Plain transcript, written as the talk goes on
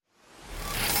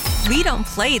We don't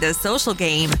play the social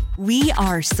game. We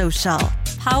are social.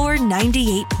 Power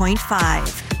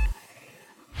 98.5.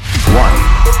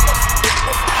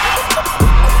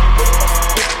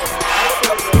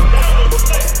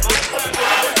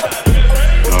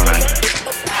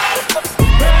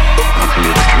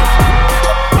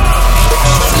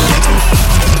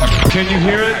 Can you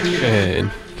hear it? And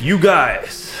You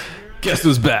guys, guess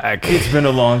who's back? it's been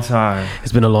a long time,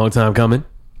 It's been a long time coming,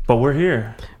 but we're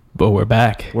here. but we're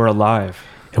back We're alive.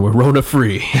 and we're Rona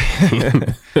free.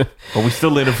 But we still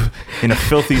live in a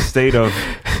filthy state of,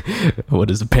 What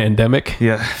is a pandemic?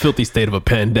 yeah. Filthy state of a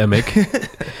pandemic.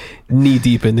 Knee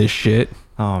deep in this shit.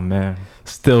 Oh, man.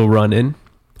 Still running.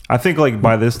 I think like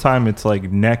by this time it's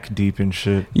like neck deep in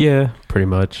shit. Yeah, pretty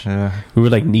much. Yeah. We were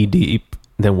like knee deep,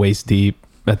 then waist deep.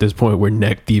 At this point, we're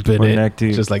neck deep in We're it. neck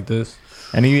deep. Just like this.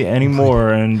 Any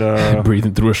more and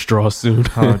Breathing through a straw soon.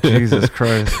 oh Jesus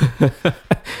Christ.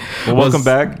 Well, welcome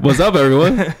back. What's up,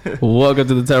 everyone? Welcome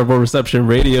to the Terrible Reception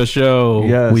Radio Show.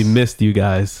 Yes. We missed you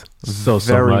guys so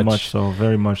Very much.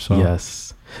 very much so.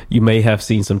 Yes. You may have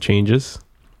seen some changes.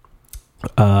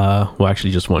 Well,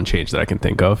 actually, just one change that I can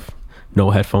think of. No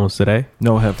headphones today.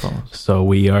 No headphones. So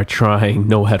we are trying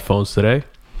no headphones today.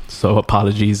 So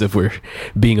apologies if we're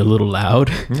being a little loud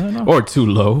No. or too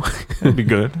low. It'd be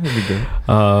good. It'd be good.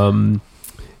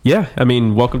 Yeah, I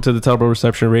mean, welcome to the Terrible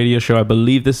Reception Radio Show. I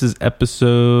believe this is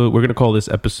we're going to call this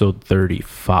episode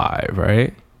 35,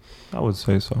 right? I would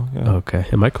say so. Yeah. Okay.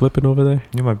 Am I clipping over there?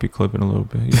 You might be clipping a little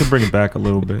bit. You can bring it back a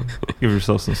little bit. Give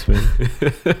yourself some space.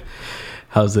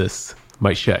 How's this?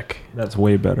 Mic check. That's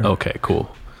way better. Okay, cool.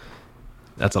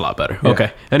 That's a lot better. Yeah.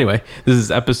 Okay. Anyway, this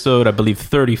is episode, I believe,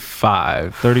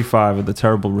 35. 35 of the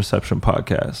Terrible Reception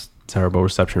podcast. Terrible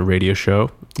Reception Radio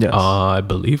Show. Yes. I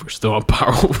believe we're still on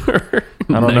Power Over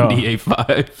I don't know.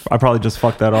 98.5. I probably just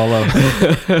fucked that all up.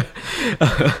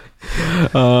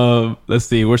 Let's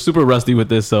see. We're super rusty with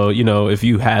this, so if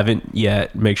you haven't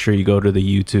yet, make sure you go to the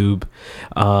YouTube,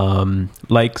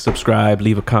 like, subscribe,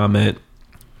 leave a comment,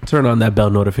 turn on that bell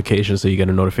notification so you get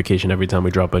a notification every time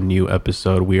we drop a new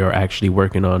episode. We are actually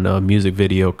working on a music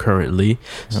video currently,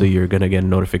 so you're gonna get a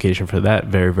notification for that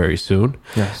very, very soon.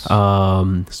 Yes.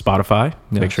 Spotify.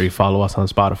 Make Yes. sure you follow us on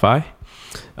Spotify,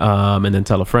 and then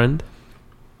tell a friend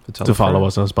to follow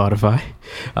us on Spotify,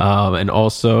 and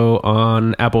also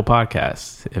on Apple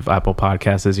Podcasts. If Apple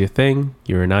Podcasts is your thing,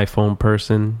 you're an iPhone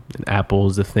person, and Apple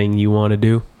is the thing you want to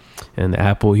do, and the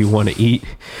apple you want to eat,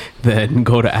 then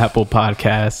go to Apple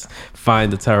Podcasts,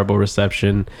 find the Terrible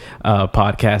Reception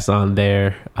podcast on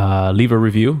there, leave a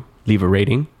review, leave a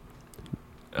rating,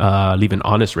 leave an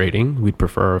honest rating. We'd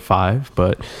prefer a 5,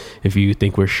 but if you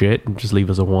think we're shit, just leave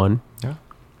us a 1. Yeah.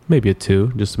 Maybe a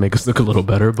 2, just to make us look a little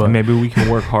better. But And maybe we can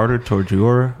work harder towards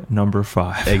your number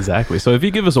 5. exactly. So if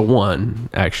you give us a 1,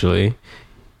 actually,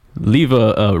 leave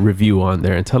a review on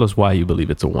there and tell us why you believe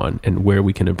it's a 1 and where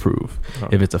we can improve. Oh.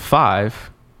 If it's a 5,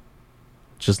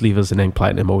 just leave us an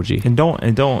eggplant emoji. And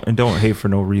don't hate for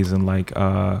no reason. Like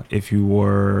if you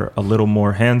were a little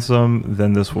more handsome,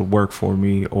 then this would work for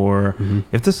me. Or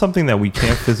if there's something that we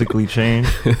can't physically change.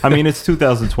 I mean, it's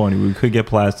 2020. We could get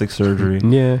plastic surgery.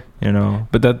 Yeah,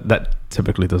 But but that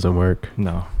typically doesn't work,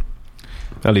 no.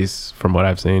 at least from what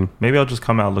I've seen. Maybe I'll just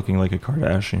come out looking like a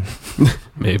Kardashian.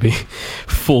 Maybe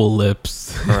full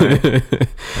lips. Right.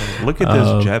 Look at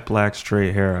this jet black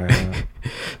straight hair I have.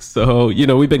 So,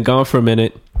 we've been gone for a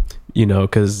minute,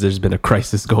 because there's been a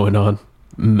crisis going on.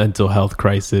 Mental health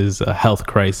crisis, a health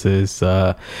crisis,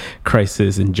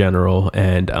 crisis in general.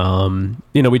 And,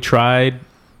 we tried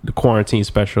the quarantine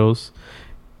specials.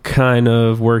 Kind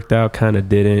of worked out, kind of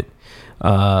didn't.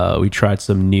 We tried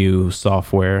some new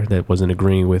software that wasn't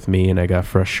agreeing with me, and I got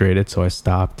frustrated, so I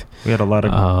stopped. We had a lot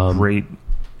of great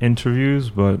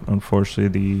interviews, but unfortunately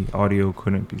the audio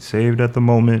couldn't be saved at the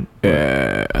moment.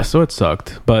 Yeah, so it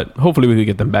sucked, but hopefully we could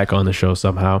get them back on the show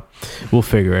somehow. We'll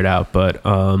figure it out. But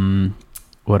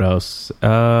what else?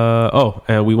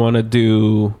 And we want to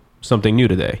do something new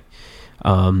today.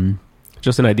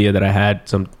 Just an idea that I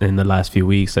had in the last few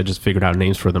weeks. I just figured out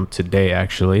names for them today,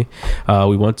 actually.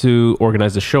 We want to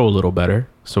organize the show a little better.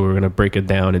 So we're going to break it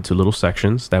down into little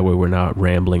sections. That way we're not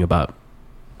rambling about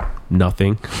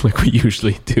nothing like we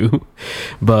usually do.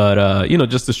 But,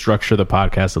 just to structure the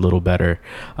podcast a little better.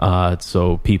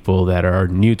 So people that are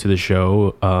new to the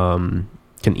show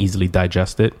can easily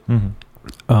digest it.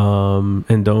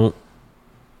 And don't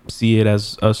see it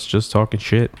as us just talking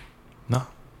shit. No.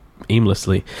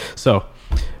 Aimlessly. So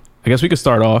I guess we could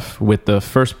start off with the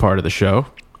first part of the show.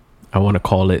 I want to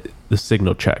call it the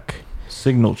signal check.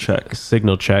 Signal check.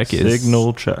 Signal check is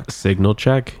Signal check. Signal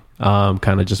check. Kind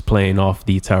of just playing off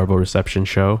the Terrible Reception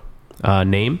show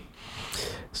name.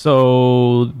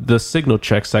 So the signal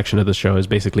check section of the show is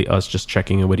basically us just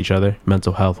checking in with each other,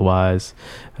 mental health wise,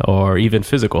 or even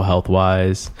physical health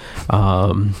wise.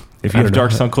 If you have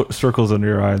dark circles under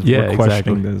your eyes, yeah, we're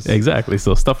questioning this. Exactly.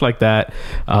 So stuff like that.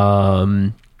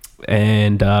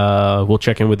 And we'll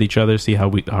check in with each other, see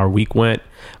how our week went.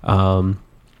 And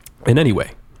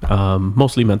anyway,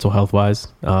 mostly mental health wise,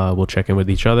 we'll check in with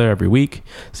each other every week,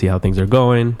 see how things are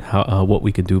going, how what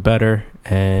we can do better.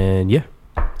 And yeah,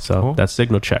 so cool. That's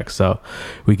signal check. So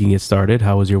we can get started.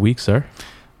 How was your week, sir?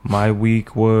 My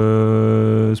week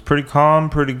was pretty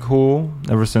calm, pretty cool.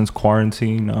 Ever since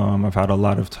quarantine, I've had a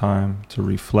lot of time to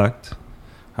reflect.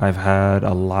 I've had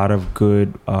a lot of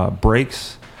good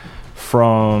breaks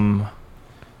from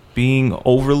being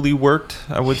overly worked,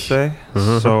 I would say.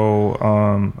 Mm-hmm. So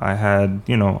I had,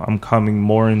 I'm coming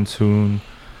more in tune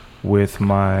with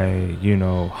my,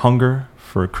 hunger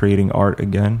for creating art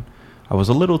again. I was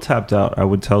a little tapped out. I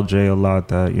would tell Jay a lot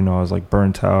that, I was like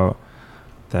burnt out,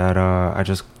 that I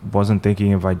just wasn't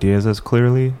thinking of ideas as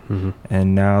clearly. Mm-hmm.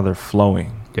 And now they're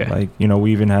flowing. Yeah. Like,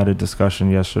 we even had a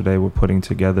discussion yesterday. We're putting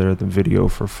together the video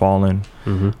for Fallen,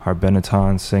 mm-hmm. our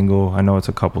Benetton single. I know it's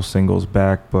a couple singles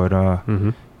back, but,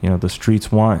 mm-hmm. The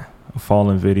streets want a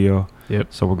Fallen video. Yep.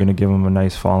 So we're going to give them a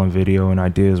nice Fallen video, and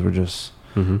ideas were just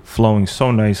mm-hmm. flowing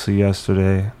so nicely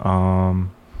yesterday.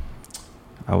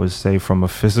 I would say from a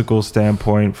physical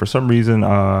standpoint, for some reason,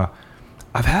 I've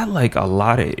had like a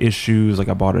lot of issues. Like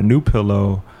I bought a new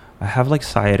pillow. I have like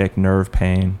sciatic nerve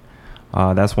pain.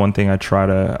 That's one thing I try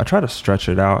to stretch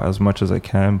it out as much as I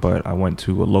can, but I went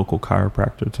to a local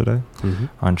chiropractor today mm-hmm.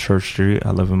 on Church Street.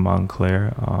 I live in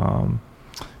Montclair.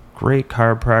 Great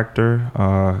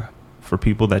chiropractor for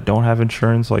people that don't have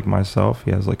insurance like myself.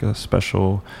 He has like a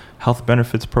special health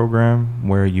benefits program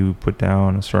where you put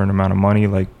down a certain amount of money.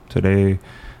 Like today,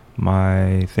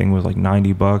 my thing was like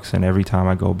 $90, and every time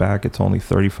I go back, it's only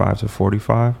 $35 to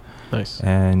 $45. Nice.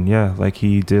 And yeah, like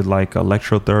he did like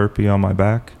electrotherapy on my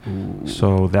back. Ooh,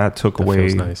 so that took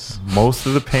away most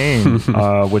of the pain,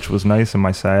 which was nice. And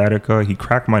my sciatica, he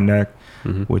cracked my neck,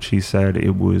 mm-hmm. which he said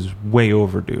it was way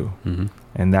overdue. Mm-hmm.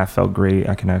 And that felt great.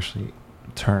 I can actually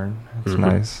turn. It's mm-hmm.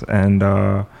 nice. And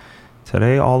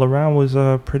today all around was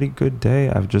a pretty good day.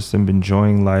 I've just been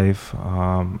enjoying life.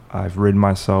 I've rid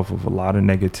myself of a lot of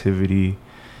negativity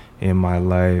in my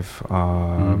life.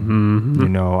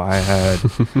 Mm-hmm. I had,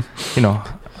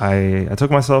 I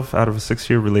took myself out of a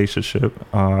 6-year relationship.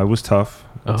 It was tough.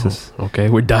 Okay.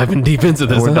 We're diving deep into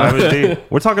this. We're diving deep.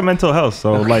 We're talking mental health.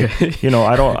 So okay.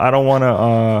 I don't want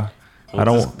to, I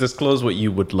don't disclose what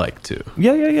you would like to.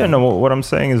 Yeah. No, what I'm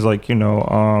saying is like,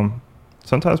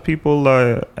 sometimes people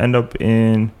end up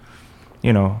in,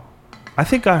 I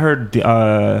think I heard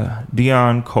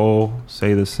Dion Cole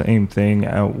say the same thing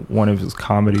at one of his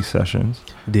comedy sessions.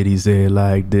 Did he say it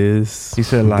like this? He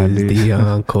said like this.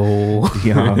 Dion Cole.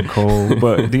 Dion Cole.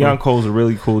 But Dion Cole's a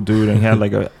really cool dude, and he had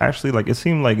like it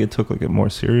seemed like it took like a more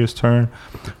serious turn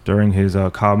during his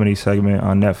comedy segment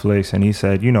on Netflix. And he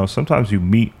said, sometimes you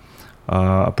meet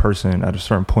a person at a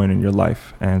certain point in your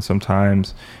life, and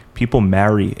sometimes people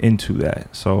marry into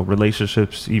that. So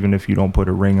relationships, even if you don't put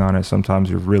a ring on it, sometimes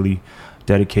you're really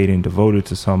dedicated and devoted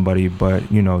to somebody,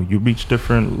 but you reach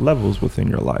different levels within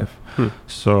your life.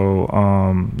 So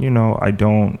I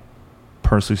don't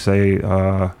personally say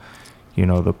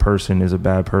the person is a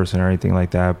bad person or anything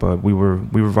like that, but we were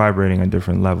vibrating on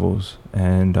different levels.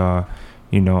 And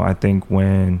I think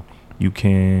when you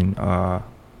can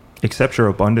accept your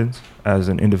abundance as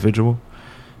an individual,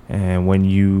 and when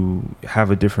you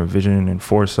have a different vision and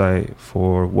foresight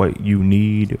for what you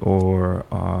need or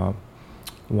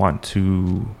want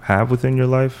to have within your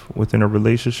life, within a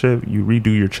relationship, you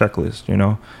redo your checklist,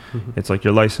 Mm-hmm. It's like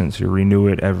your license. You renew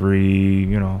it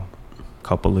every,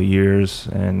 couple of years,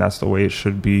 and that's the way it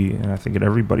should be. And I think in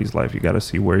everybody's life, you got to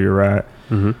see where you're at.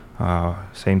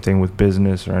 Mm-hmm. Same thing with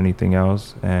business or anything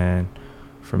else. And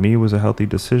for me, it was a healthy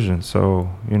decision. So,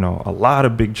 a lot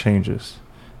of big changes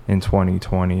in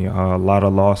 2020, a lot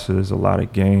of losses, a lot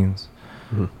of gains,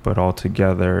 mm-hmm. but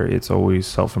altogether it's always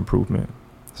self-improvement.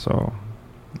 So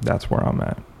that's where I'm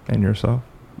at. And yourself?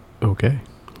 Okay.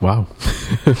 Wow.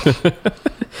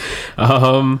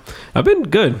 I've been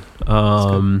good.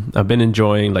 I've been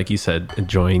enjoying, like you said,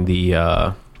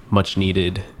 the much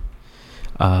needed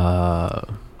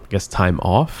time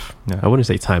off. Yeah. I wouldn't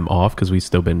say time off because we've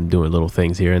still been doing little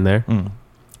things here and there.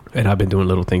 And I've been doing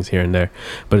little things here and there,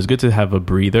 but it's good to have a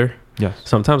breather. Yes.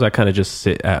 Sometimes I kind of just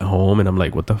sit at home and I'm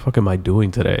like, what the fuck am I doing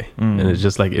today? And it's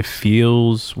just like, it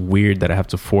feels weird that I have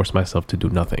to force myself to do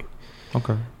nothing.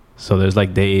 Okay. So there's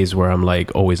like days where I'm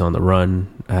like always on the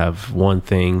run. I have one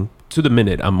thing to the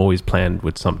minute. I'm always planned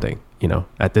with something, you know,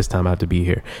 at this time I have to be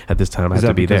here. At this time I have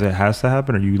to be there. Is that because it has to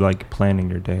happen, or are you like planning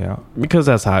your day out? Because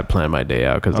that's how I plan my day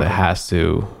out. Because it has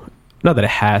to. Not that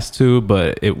it has to,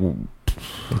 but it's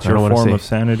your form of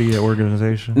sanity at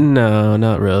organization. No,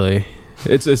 not really.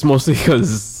 It's mostly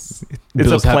because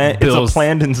it's a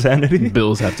planned insanity.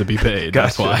 Bills have to be paid.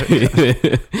 That's why.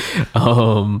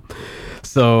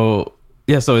 So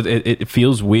yeah, so it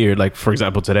feels weird. Like, for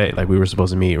example, today, like we were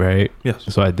supposed to meet, right? Yes.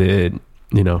 So I did,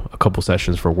 you know, a couple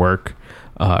sessions for work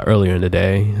earlier in the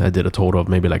day. I did a total of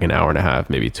maybe like an hour and a half,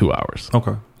 maybe 2 hours.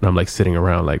 Okay. And I'm like sitting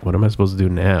around like, what am I supposed to do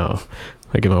now?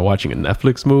 Like, am I watching a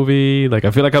Netflix movie? Like,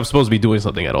 I feel like I'm supposed to be doing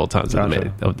something at all times of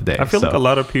the day. I feel like a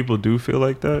lot of people do feel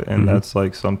like that. And that's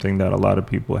like something that a lot of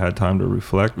people had time to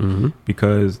reflect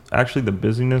because actually the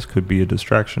busyness could be a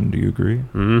distraction. Do you agree?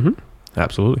 Mm-hmm.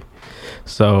 Absolutely.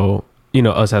 So, you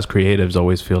know, us as creatives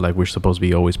always feel like we're supposed to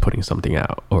be always putting something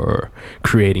out or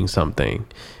creating something.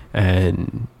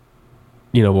 And,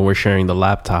 you know, when we're sharing the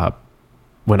laptop,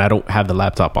 when I don't have the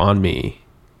laptop on me,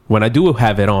 when I do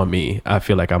have it on me, I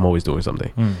feel like I'm always doing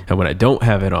something. And when I don't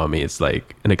have it on me, it's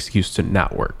like an excuse to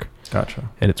not work. Gotcha.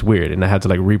 And it's weird. And I had to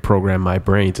like reprogram my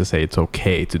brain to say it's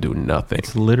okay to do nothing.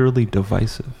 It's literally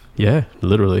divisive. Yeah,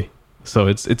 literally. So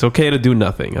it's okay to do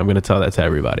nothing. I'm going to tell that to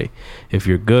everybody. If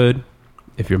you're good,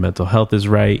 if your mental health is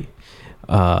right,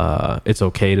 it's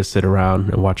okay to sit around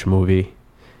and watch a movie.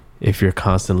 If you're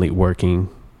constantly working,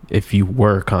 if you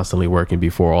were constantly working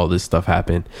before all this stuff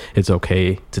happened, it's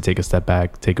okay to take a step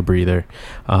back, take a breather.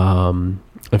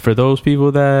 And for those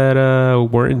people that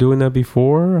weren't doing that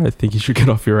before, I think you should get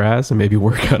off your ass and maybe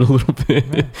work out a little bit.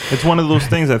 Yeah. It's one of those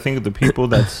things. I think the people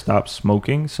that stop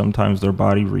smoking, sometimes their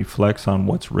body reflects on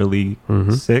what's really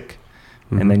sick.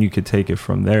 And then you could take it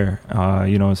from there.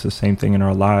 You know, it's the same thing in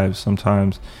our lives.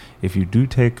 Sometimes if you do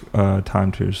take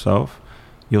time to yourself,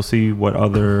 you'll see what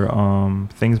other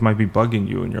things might be bugging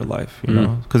you in your life, you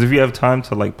know? Because if you have time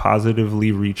to like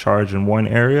positively recharge in one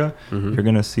area, you're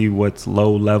going to see what's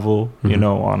low level, you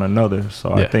know, on another.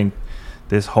 So I think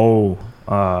this whole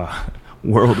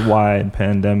worldwide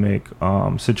pandemic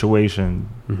situation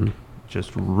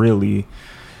just really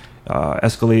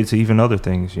escalated to even other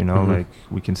things, you know, like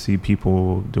we can see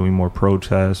people doing more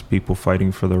protests, people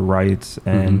fighting for their rights.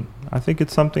 And I think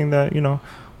it's something that, you know,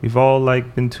 we've all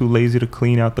like been too lazy to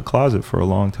clean out the closet for a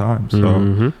long time.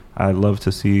 So I'd love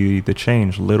to see the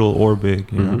change, little or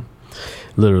big, you know.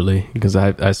 Literally, because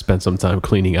I spent some time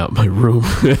cleaning out my room.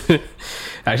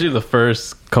 Actually, the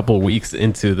first couple weeks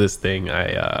into this thing,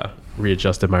 I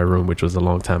readjusted my room, which was a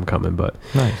long time coming. But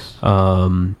nice.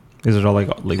 Is it all like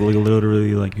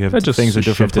literally like you have just things at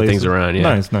different places? Things around, yeah.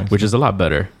 Nice. Which is a lot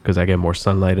better because I get more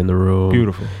sunlight in the room.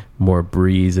 Beautiful. More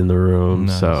breeze in the room.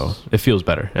 Nice. So it feels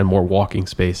better and more walking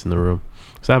space in the room.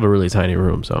 So I have a really tiny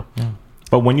room. So,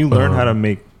 but when you learn how to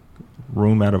make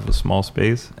room out of a small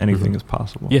space, anything is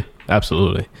possible. Yeah,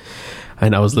 absolutely.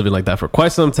 And I was living like that for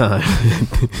quite some time.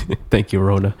 Thank you,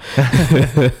 Rona.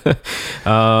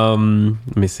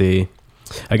 Let me see.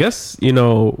 I guess, you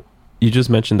know, you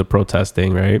just mentioned the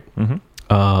protesting, right?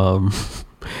 I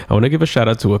want to give a shout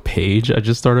out to a page I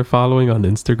just started following on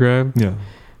Instagram. Yeah.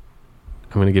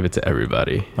 I'm going to give it to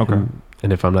everybody. Okay.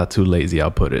 And if I'm not too lazy, I'll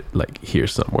put it like here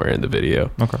somewhere in the video.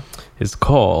 Okay. It's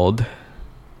called,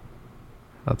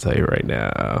 I'll tell you right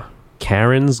now,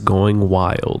 Karen's Going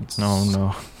Wild. Oh,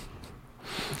 no.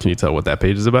 Can you tell what that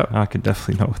page is about? I could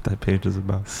definitely know what that page is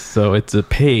about. So it's a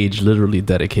page literally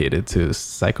dedicated to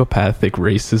psychopathic,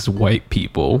 racist white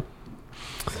people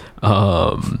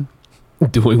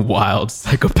doing wild,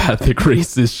 psychopathic,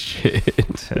 racist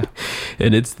shit.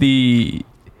 And it's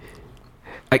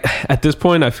at this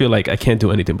point, I feel like I can't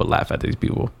do anything but laugh at these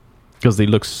people because they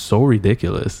look so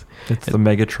ridiculous. It's the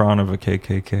Megatron of a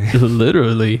KKK.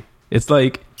 Literally. It's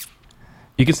like,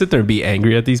 you can sit there and be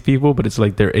angry at these people, but it's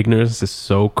like their ignorance is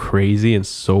so crazy and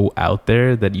so out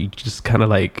there that you just kind of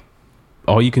like,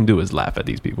 all you can do is laugh at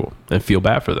these people and feel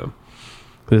bad for them.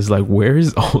 It's like, where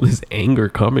is all this anger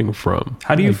coming from?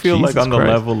 How do you feel Jesus like on Christ.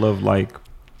 The level of like,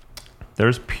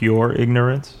 there's pure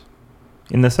ignorance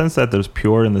in the sense that there's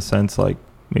pure in the sense like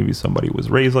maybe somebody was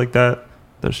raised like that.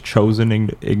 There's chosen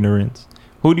ignorance.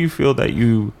 Who do you feel that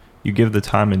you give the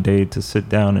time and day to sit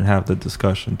down and have the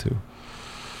discussion to?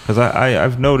 Because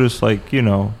I've noticed like, you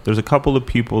know, there's a couple of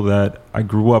people that I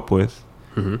grew up with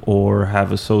or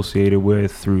have associated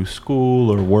with through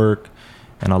school or work.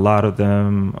 And a lot of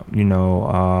them, you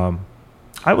know,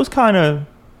 I was kind of,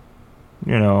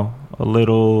 you know, a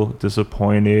little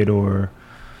disappointed or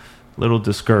a little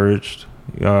discouraged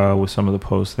with some of the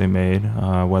posts they made,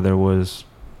 whether it was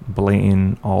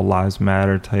blatant all lives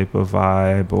matter type of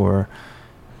vibe or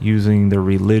using their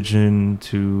religion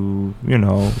to, you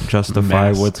know, justify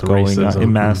Mask what's the going on, racism.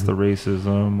 and mask the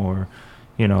racism, or,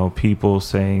 you know, people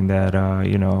saying that,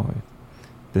 you know,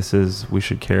 we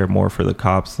should care more for the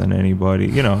cops than anybody.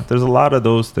 You know, there's a lot of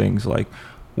those things. Like,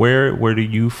 where do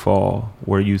you fall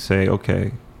where you say,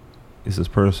 okay, is this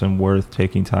person worth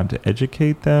taking time to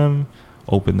educate them,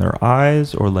 open their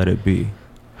eyes, or let it be?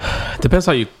 Depends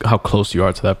how close you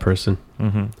are to that person.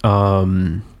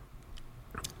 Mm-hmm.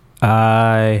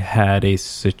 I had a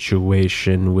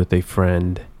situation with a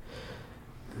friend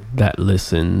that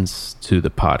listens to the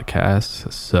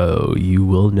podcast, so you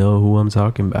will know who I'm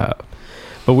talking about.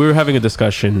 But we were having a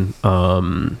discussion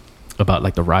about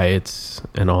like the riots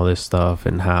and all this stuff,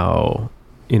 and how,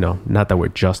 you know, not that we're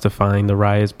justifying the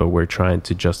riots, but we're trying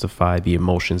to justify the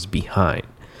emotions behind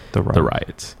the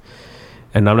riots.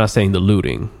 And I'm not saying the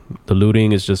looting. The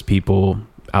looting is just people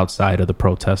outside of the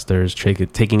protesters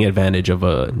taking advantage of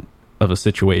a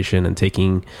situation and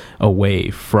taking away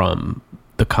from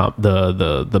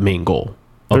the main goal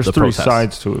of There's the three protest.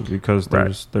 sides to it, because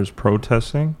there's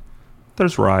protesting,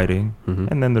 there's rioting, Mm-hmm.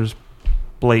 and then there's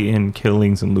blatant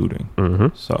killings and looting. Mm-hmm.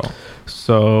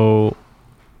 So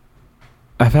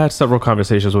I've had several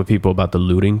conversations with people about the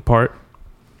looting part,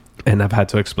 and I've had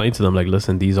to explain to them, like,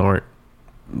 listen, these aren't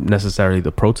necessarily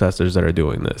the protesters that are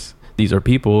doing this. These are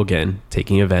people, again,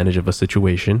 taking advantage of a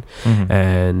situation, Mm-hmm.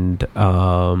 and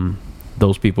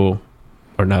those people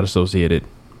are not associated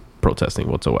protesting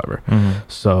whatsoever. Mm-hmm.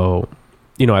 So,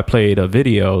 you know, I played a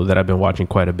video that I've been watching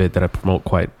quite a bit, that I promote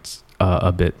quite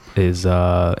a bit, is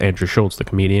Andrew Schultz, the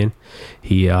comedian.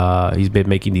 He's been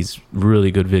making these really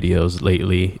good videos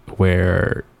lately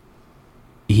where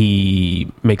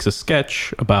he makes a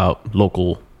sketch about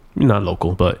current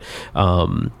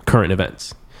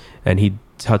events, and he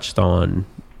touched on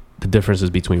the differences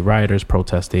between rioters,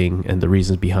 protesting, and the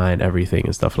reasons behind everything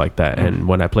and stuff like that. And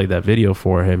when I played that video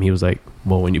for him, he was like,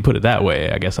 well, when you put it that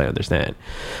way, I guess I understand.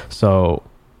 So,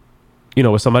 you know,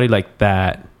 with somebody like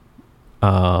that,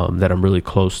 that I'm really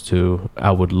close to, I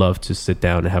would love to sit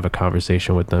down and have a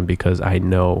conversation with them, because I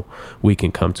know we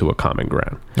can come to a common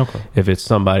ground. Okay. If it's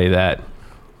somebody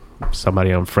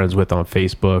I'm friends with on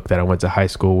Facebook, that I went to high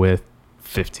school with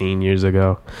 15 years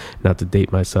ago, not to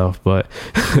date myself, but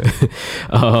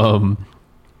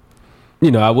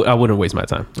you know, I wouldn't waste my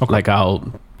time. Okay. Like,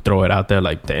 I'll throw it out there,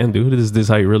 like, damn, dude, is this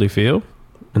how you really feel?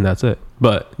 And that's it.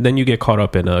 But then you get caught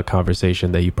up in a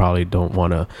conversation that you probably don't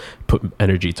want to put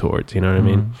energy towards. You know what I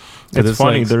mean? It's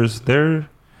funny. Like, I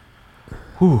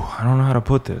don't know how to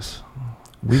put this.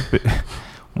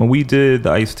 When we did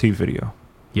the Ice-T video,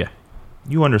 yeah,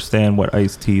 you understand what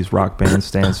Ice-T's rock band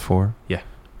stands for. Yeah.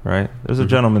 Right? There's a Mhm.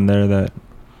 gentleman there that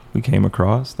we came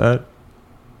across that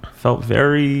felt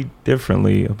very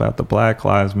differently about the Black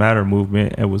Lives Matter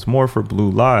movement. It was more for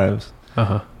blue lives.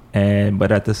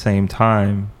 But at the same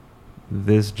time,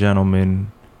 this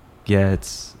gentleman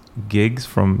gets gigs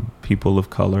from people of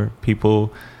color,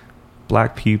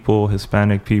 black people,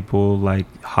 Hispanic people, like,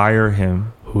 hire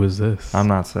him. Who is this? I'm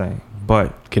not saying,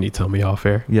 but Can you tell me off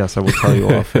air? yes, I will tell you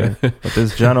off air. But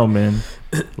this gentleman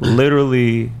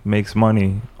literally makes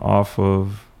money off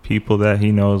of people that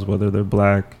he knows, whether they're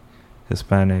black,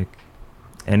 Hispanic,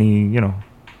 any, you know,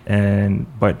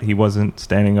 but he wasn't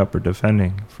standing up or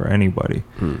defending for anybody,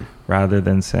 rather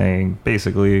than saying,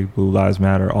 basically, blue lives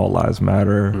matter, all lives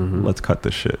matter, let's cut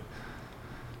this shit.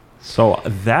 So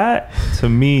that, to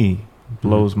me,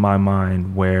 blows my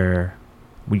mind, where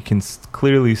we can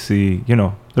clearly see, you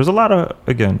know, there's a lot of,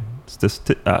 again,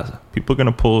 people are going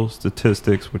to pull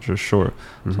statistics, which are short.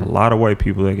 There's a lot of white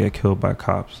people that get killed by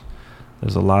cops.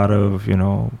 There's a lot of, you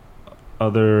know,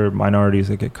 other minorities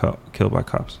that get killed by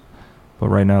cops. But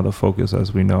right now, the focus,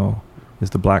 as we know, is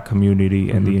the black community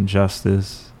and the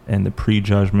injustice and the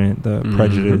prejudgment, the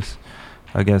prejudice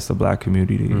against the black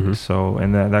community. So,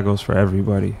 and that goes for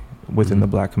everybody within the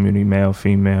black community, male,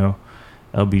 female,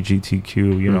 LGBTQ,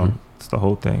 you know, it's the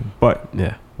whole thing. But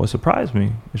Yeah. what surprised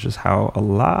me is just how a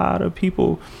lot of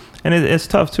people, and it's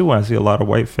tough too when I see a lot of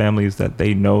white families that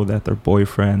they know that their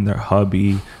boyfriend, their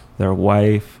hubby, their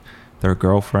wife, their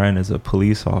girlfriend is a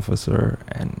police officer,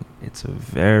 and it's a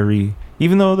very,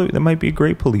 even though they might be a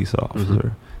great police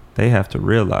officer, they have to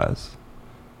realize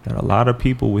that a lot of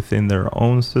people within their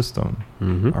own system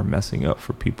are messing up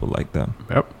for people like them.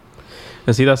 Yep.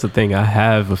 And see, that's the thing. I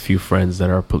have a few friends that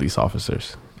are police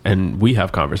officers, and we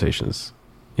have conversations.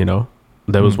 You know,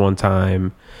 there was one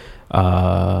time,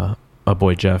 a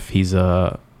boy Jeff, he's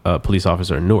a police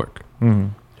officer in Newark,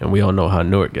 and we all know how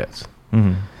Newark gets.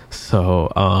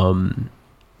 So,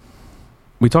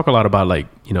 we talk a lot about like,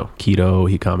 you know, keto.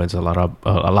 He comments a lot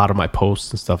of my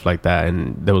posts and stuff like that.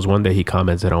 And there was one day he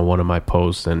commented on one of my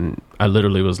posts, and I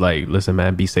literally was like, listen,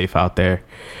 man, be safe out there.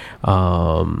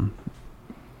 And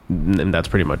that's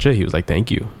pretty much it. He was like,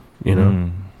 thank you. You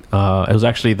know, it was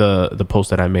actually the post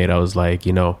that I made. I was like,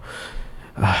 you know,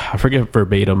 I forget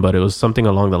verbatim, but it was something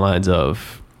along the lines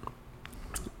of,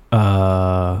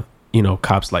 you know,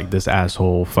 cops like this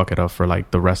asshole fuck it up for like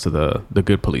the rest of the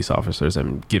good police officers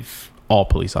and give all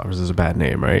police officers a bad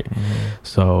name, right?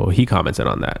 So he commented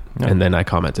on that, and then I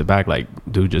commented back like,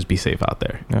 dude, just be safe out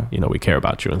there. You know, we care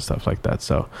about you and stuff like that.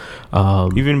 So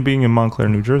even being in Montclair,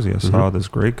 New Jersey, I saw this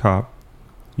great cop.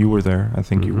 You were there, I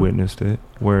think you witnessed it,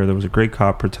 where there was a great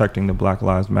cop protecting the Black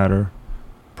Lives Matter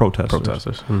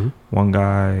protesters. One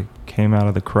guy came out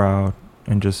of the crowd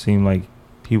and just seemed like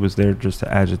he was there just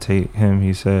to agitate him.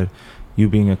 He said, you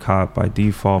being a cop by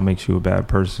default makes you a bad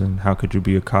person. How could you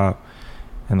be a cop?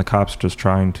 And the cop's just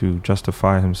trying to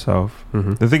justify himself.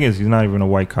 The thing is, he's not even a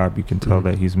white cop. You can tell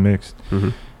that he's mixed.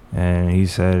 And he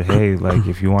said, hey, like,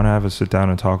 if you want to have a sit down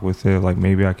and talk with it, like,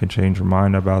 maybe I can change your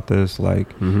mind about this.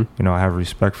 Like, you know, I have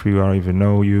respect for you. I don't even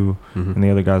know you. And the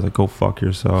other guy's like, go fuck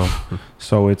yourself.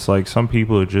 So it's like some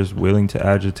people are just willing to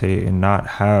agitate and not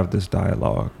have this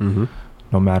dialogue,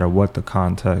 no matter what the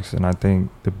context. And I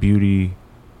think the beauty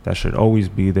that should always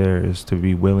be there is to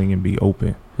be willing and be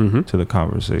open to the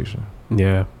conversation.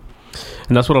 Yeah.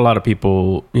 And that's what a lot of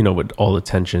people, you know, with all the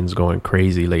tensions going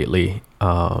crazy lately,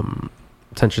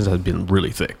 tensions have been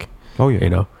really thick. Oh yeah. You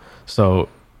know, so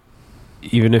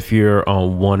even if you're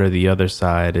on one or the other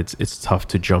side, it's tough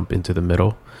to jump into the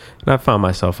middle. And I found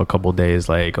myself a couple days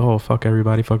like, oh, fuck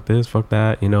everybody, fuck this, fuck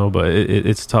that, you know, but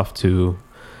it's tough to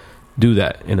do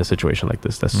that in a situation like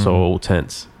this that's so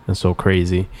tense and so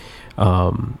crazy.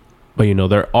 But you know,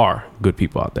 there are good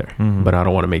people out there, but I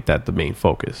don't want to make that the main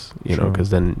focus, you know, because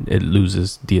then it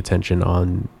loses the attention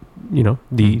on, you know,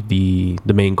 the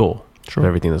main goal of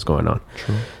everything that's going on.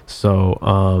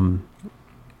 So,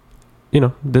 you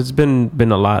know, there's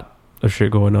been a lot of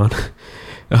shit going on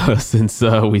since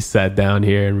we sat down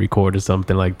here and recorded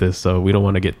something like this. So we don't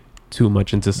want to get too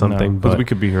much into something, but we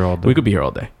could be here all day. We could be here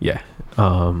all day. Yeah.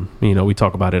 You know, we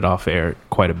talk about it off air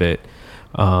quite a bit.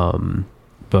 But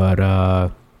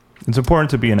it's important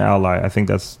to be an ally. I think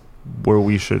that's where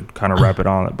we should kind of wrap it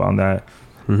on that,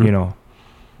 you know,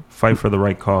 fight for the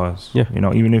right cause. Yeah. You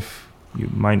know, even if you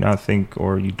might not think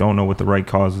or you don't know what the right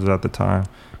cause is at the time,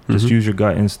 just use your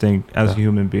gut instinct as a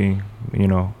human being. You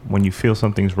know, when you feel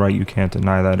something's right, you can't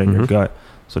deny that in your gut.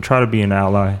 So try to be an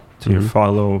ally to your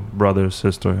fellow brother,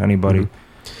 sister, anybody.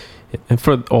 And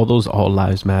for all those all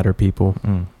lives matter people,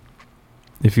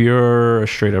 if you're a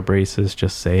straight up racist,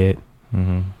 just say it.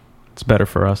 It's better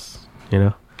for us, you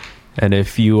know. And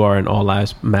if you are an all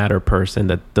lives matter person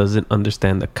that doesn't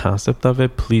understand the concept of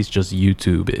it, please just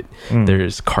YouTube it.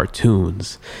 There's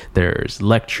cartoons, there's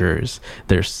lectures,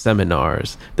 there's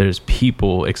seminars, there's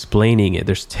people explaining it,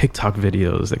 there's TikTok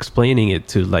videos explaining it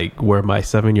to like where my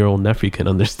 7-year-old nephew can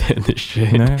understand this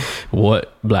shit,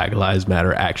 what Black Lives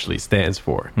Matter actually stands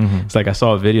for. It's like I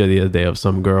saw a video the other day of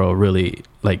some girl really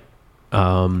like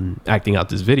acting out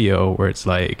this video where it's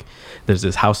like there's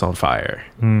this house on fire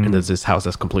and there's this house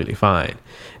that's completely fine,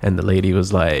 and the lady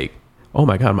was like, oh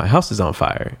my god, my house is on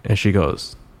fire, and she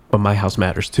goes, but my house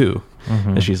matters too.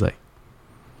 And she's like,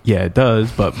 yeah, it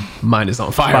does, but mine is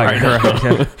on fire right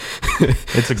now.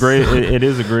 It's a great it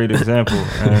is a great example,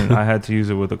 and I had to use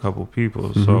it with a couple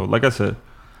people. So like I said,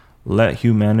 let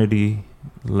humanity,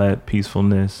 let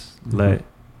peacefulness, let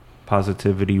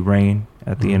positivity reign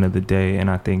at the end of the day,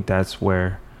 and I think that's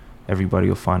where everybody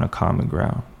will find a common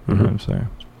ground. You know what I'm saying?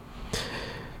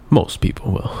 Most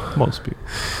people will. Most people.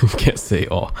 Can't say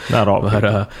all. Not all. But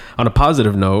on a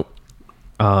positive note,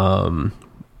 not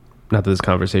that this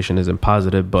conversation isn't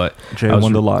positive, but Jay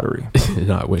won the lottery.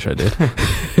 No, I wish I did.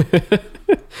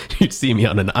 You'd see me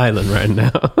on an island right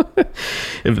now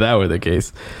if that were the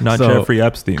case. Not Jeffrey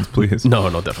Epstein's, please. No,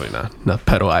 definitely not. Not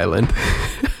Pedo Island.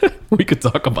 We could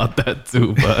talk about that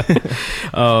too, but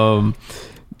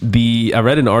I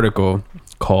read an article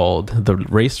called "The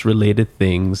Race-Related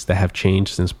Things That Have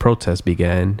Changed Since Protests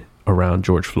Began Around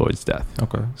George Floyd's Death."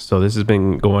 Okay. So this has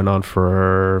been going on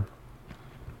for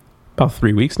about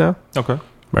 3 weeks now. Okay.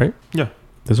 Right? Yeah.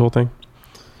 This whole thing.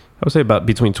 I would say about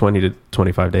between 20 to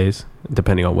 25 days,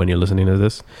 depending on when you're listening to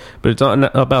this. But it's on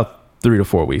about 3 to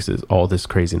 4 weeks is all this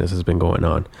craziness has been going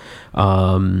on.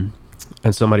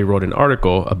 And somebody wrote an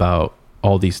article about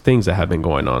all these things that have been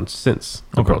going on since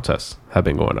the protests have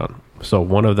been going on. So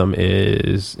one of them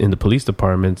is in the police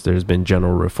departments, there's been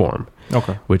general reform,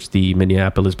 which the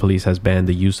Minneapolis police has banned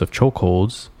the use of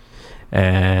chokeholds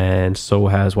and so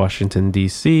has Washington,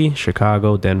 D.C.,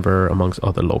 Chicago, Denver, amongst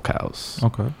other locales.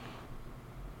 Okay.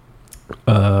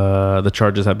 The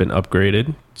charges have been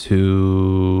upgraded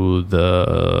to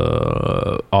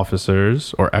the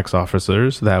officers or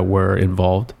ex-officers that were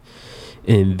involved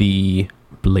in the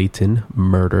blatant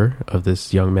murder of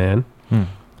this young man,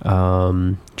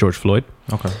 George Floyd.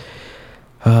 Okay.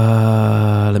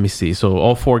 Let me see. So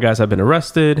all 4 guys have been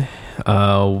arrested.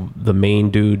 The main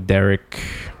dude, Derek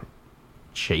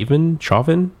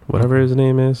Chauvin, whatever his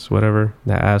name is, whatever,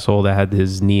 that asshole that had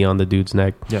his knee on the dude's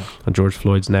neck, on George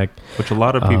Floyd's neck, which a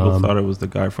lot of people thought it was the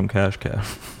guy from Cash Cab.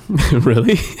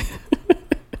 Really?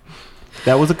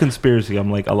 That was a conspiracy.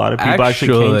 I'm like, a lot of people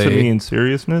actually came to me in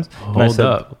seriousness. Hold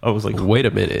up. I was like, wait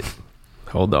a minute,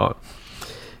 hold on.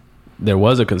 There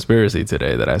was a conspiracy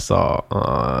today that I saw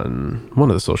on one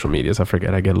of the social medias. I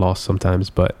forget, I get lost sometimes,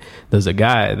 but there's a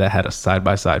guy that had a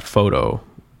side-by-side photo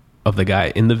of the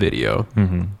guy in the video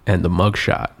and the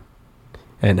mugshot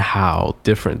and how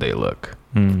different they look.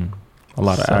 A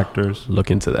lot of actors.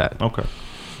 Look into that. Okay.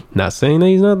 Not saying that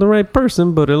he's not the right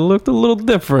person, but it looked a little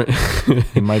different.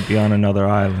 He might be on another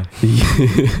island.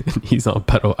 He's on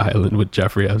Pedo Island with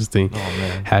Jeffrey Epstein. Oh,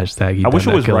 man. Hashtag. I wish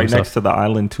it was right next to the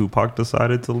island Tupac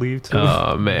decided to leave to.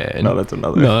 Oh, man. No, that's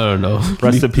another. No.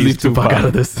 Rest in peace, leave Tupac Tupac out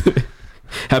of this.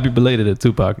 Happy belated to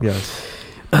Tupac. Yes.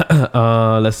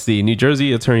 Let's see. New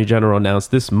Jersey Attorney General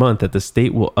announced this month that the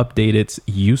state will update its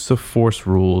use of force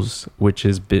rules, which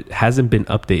hasn't been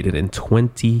updated in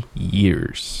 20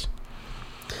 years.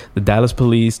 The Dallas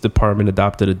Police Department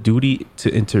adopted a duty to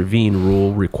intervene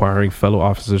rule requiring fellow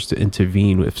officers to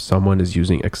intervene if someone is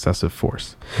using excessive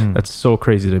force. That's so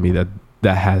crazy to me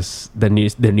there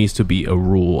needs to be a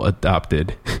rule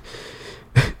adopted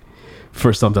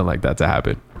for something like that to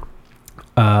happen.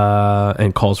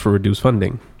 And calls for reduced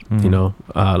funding. You know,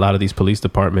 a lot of these police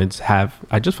departments have.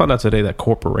 I just found out today that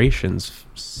corporations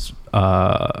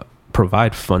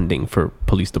provide funding for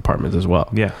police departments as well.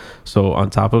 Yeah. So on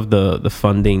top of the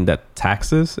funding that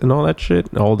taxes and all that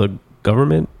shit, all the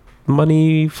government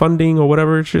money funding or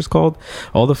whatever it's just called,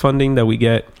 all the funding that we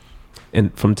get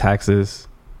from taxes,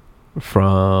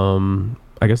 from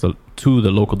I guess to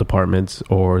the local departments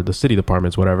or the city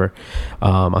departments, whatever.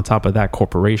 On top of that,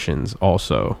 corporations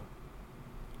also,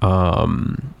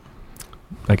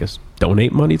 I guess,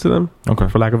 donate money to them. Okay,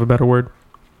 for lack of a better word.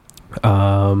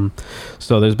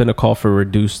 So there's been a call for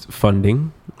reduced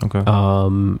funding. Okay.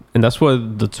 And that's where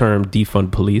the term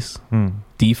defund police,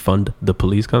 defund the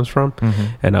police comes from.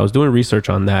 And I was doing research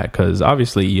on that because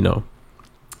obviously, you know,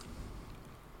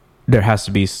 there has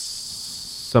to be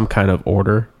some kind of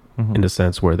order in the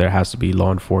sense where there has to be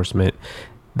law enforcement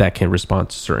that can respond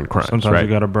to certain crimes. Sometimes right? you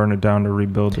got to burn it down to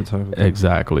rebuild it.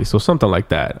 Exactly. So something like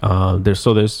that.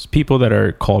 There's people that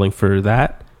are calling for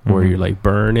that, where you like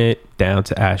burn it down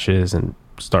to ashes and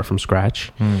start from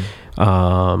scratch.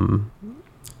 And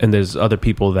there's other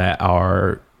people that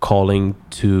are calling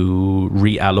to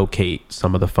reallocate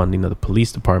some of the funding that the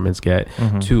police departments get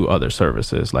to other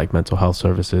services like mental health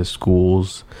services,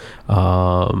 schools,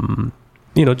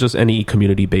 you know, just any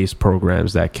community-based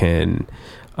programs that can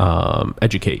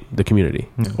educate the community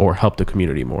or help the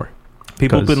community more.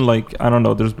 People have been like, I don't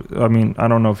know, I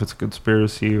don't know if it's a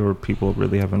conspiracy or people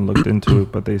really haven't looked into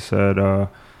it, but they said, you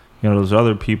know, there's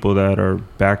other people that are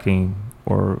backing,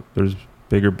 or there's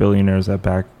bigger billionaires that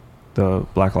back the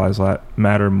Black Lives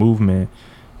Matter movement.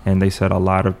 And they said a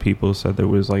lot of people said there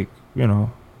was like, you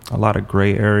know, a lot of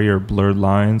gray area or blurred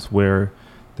lines where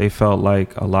they felt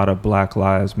like a lot of Black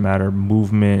Lives Matter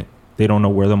movement, they don't know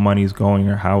where the money's going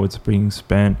or how it's being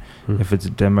spent, if it's a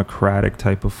democratic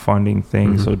type of funding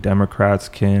thing, so Democrats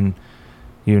can,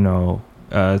 you know,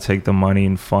 take the money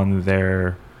and fund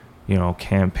their, you know,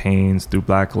 campaigns through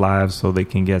Black Lives so they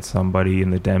can get somebody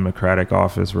in the Democratic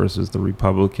office versus the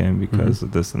Republican because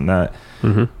of this and that.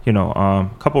 You know, a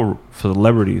couple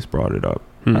celebrities brought it up.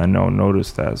 I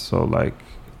noticed that. So like,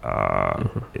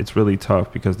 it's really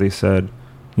tough because they said,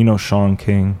 you know, Sean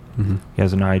King, he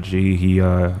has an IG.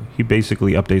 He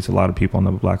basically updates a lot of people on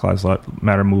the Black Lives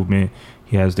Matter movement.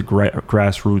 He has the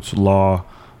Grassroots Law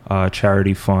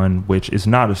charity fund, which is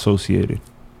not associated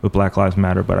with Black Lives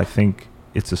Matter, but I think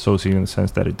it's associated in the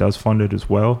sense that it does fund it as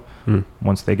well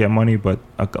once they get money. But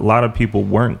a lot of people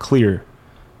weren't clear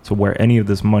to where any of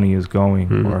this money is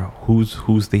going or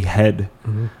who's the head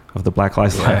of the Black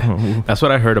Lives Matter. That's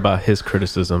what I heard about his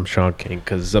criticism, Sean King,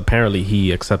 because apparently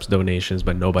he accepts donations,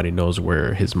 but nobody knows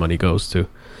where his money goes to.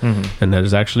 And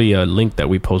there's actually a link that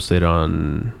we posted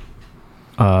on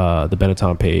the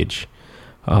Benetton page.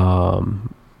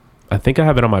 I think I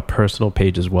have it on my personal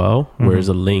page as well, where there's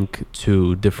a link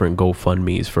to different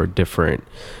GoFundMes for different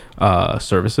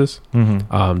services.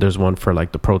 There's one for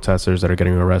like the protesters that are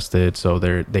getting arrested, so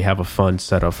they have a fund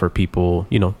set up for people,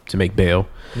 you know, to make bail.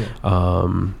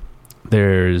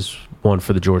 There's one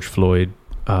for the George Floyd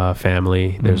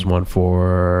family. There's one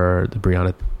for the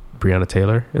Breonna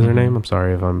Taylor is her name. I'm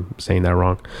sorry if I'm saying that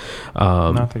wrong.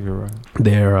 I think you're right.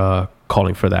 They're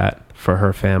calling for that for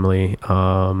her family.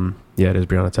 Yeah, it is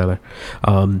Breonna Taylor.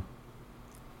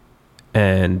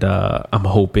 And I'm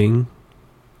hoping,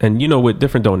 and you know, with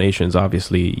different donations,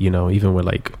 obviously, you know, even with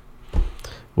like,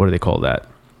 what do they call that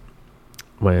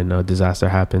when a disaster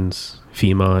happens,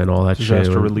 FEMA and all that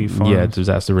disaster relief funds. Yeah,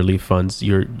 disaster relief funds.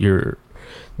 You're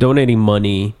donating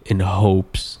money in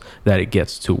hopes that it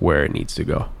gets to where it needs to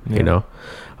go. You know,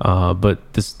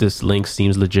 but this link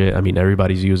seems legit. I mean,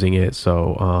 everybody's using it,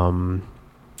 so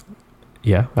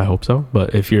yeah, I hope so.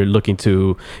 But if you're looking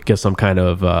to get some kind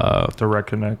of direct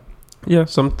connect,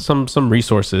 some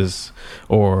resources,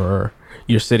 or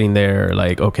you're sitting there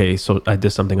like, okay, so I did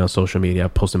something on social media, I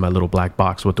posted my little black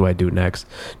box, what do I do next?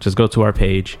 Just go to our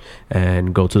page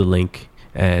and go to the link,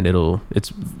 and it's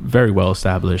very well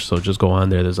established, so just go on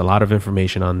there. There's a lot of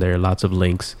information on there, lots of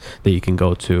links that you can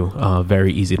go to,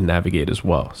 very easy to navigate as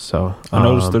well. So I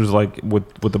noticed there's like with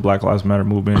the Black Lives Matter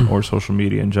movement or social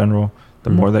media in general,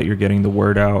 the more that you're getting the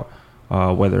word out,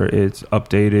 whether it's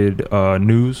updated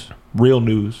news, real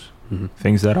news,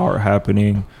 things that are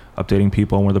happening, updating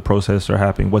people on where the protests are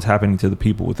happening, what's happening to the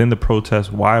people within the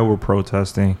protest, why we're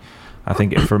protesting. I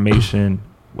think information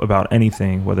about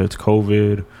anything, whether it's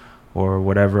COVID or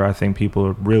whatever, I think people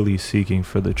are really seeking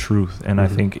for the truth. And I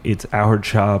think it's our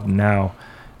job now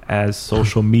as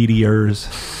social mediators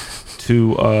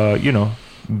to, you know,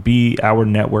 be our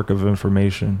network of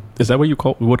information. Is that what you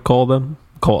would call them?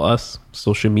 Call us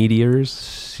social mediators?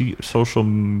 Social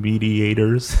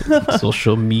mediators.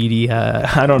 Social media.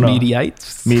 I don't know.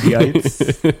 Mediaites.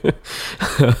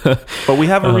 But we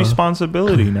have a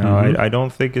responsibility now. I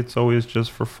don't think it's always just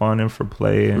for fun and for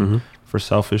play and for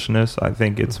selfishness. I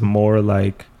think it's more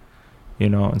like, you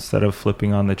know, instead of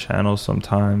flipping on the channel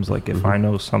sometimes, like if I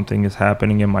know something is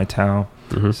happening in my town,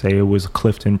 say it was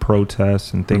Clifton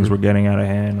protests and things were getting out of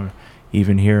hand, or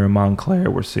even here in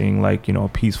Montclair, we're seeing like, you know, a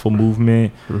peaceful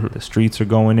movement. The streets are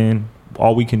going in.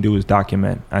 All we can do is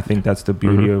document. I think that's the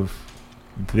beauty of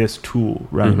this tool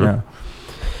right now.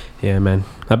 Yeah, man.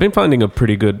 I've been finding a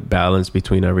pretty good balance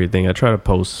between everything. I try to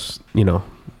post, you know,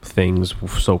 things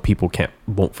so people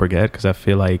won't forget, because I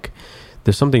feel like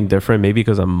there's something different, maybe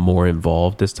because I'm more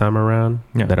involved this time around,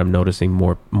 that I'm noticing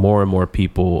more and more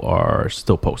people are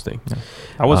still posting.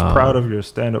 I was proud of your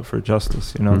stand up for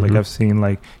justice. You know, like I've seen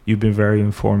like you've been very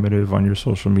informative on your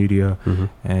social media,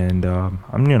 and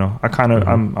I'm, you know, I kind of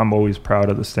I'm always proud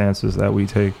of the stances that we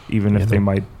take, even if they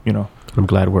might, you know. I'm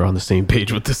glad we're on the same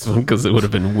page with this one, because it would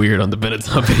have been weird on the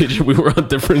Benetton page if we were on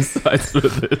different sides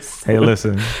with this. Hey,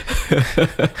 listen.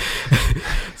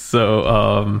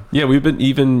 So, yeah, we've been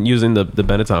even using the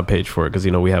Benetton page for it, because,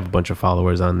 you know, we have a bunch of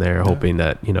followers on there, hoping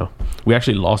that, you know, we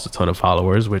actually lost a ton of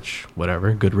followers, which,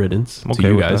 whatever, good riddance to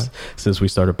you guys since we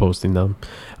started posting them.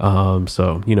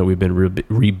 So, you know, we've been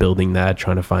rebuilding that,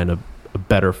 trying to find a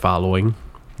better following.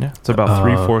 Yeah, it's about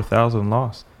 4,000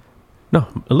 lost. No,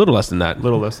 a little less than that. A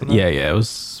little less than that? Yeah, it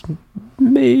was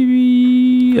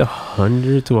maybe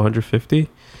 100 to 150,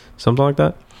 something like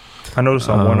that. I noticed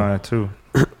on one eye, too.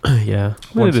 Yeah.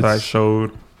 One side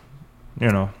showed, you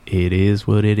know. It is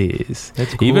what it is.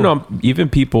 It's cool. Even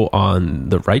people on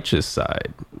the righteous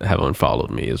side have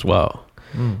unfollowed me as well.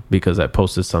 Because I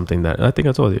posted something that, I think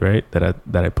I told you, right? That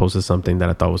I posted something that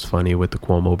I thought was funny with the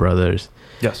Cuomo brothers.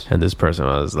 Yes. And this person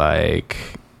was like,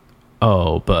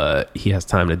 oh, but he has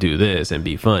time to do this and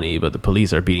be funny, but the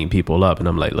police are beating people up. And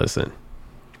I'm like, listen,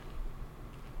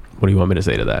 what do you want me to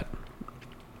say to that?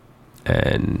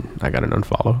 And I got an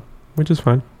unfollow, which is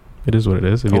fine. It is what it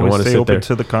is. If you don't want to sit there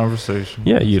to the conversation.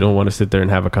 Yeah, you don't want to sit there and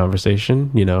have a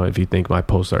conversation. You know, if you think my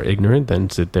posts are ignorant, then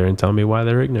sit there and tell me why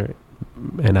they're ignorant.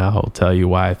 And I'll tell you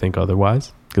why I think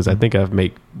otherwise. Because I think I've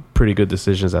made pretty good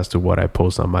decisions as to what I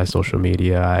post on my social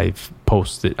media. I've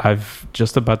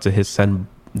just about to hit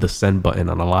the send button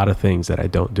on a lot of things that I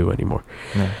don't do anymore.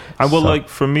 Yeah. I will, like,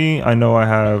 for me, I know I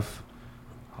have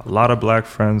a lot of black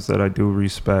friends that I do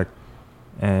respect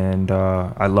and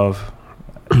I love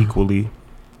equally.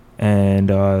 And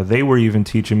they were even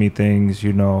teaching me things,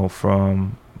 you know,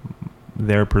 from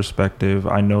their perspective.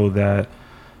 I know that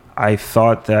I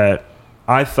thought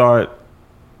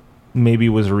maybe it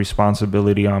was a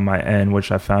responsibility on my end,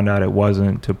 which I found out it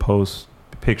wasn't, to post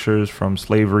pictures from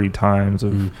slavery times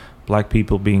of black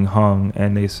people being hung.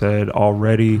 And they said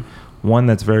already, one,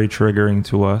 that's very triggering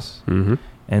to us.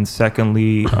 And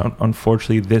secondly,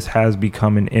 unfortunately, this has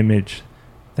become an image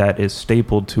that is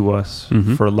stapled to us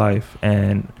for life,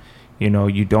 and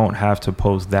you don't have to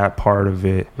post that part of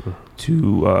it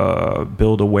to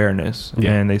build awareness.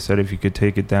 And they said if you could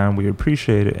take it down, we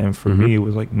appreciate it. And for me, it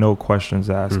was like no questions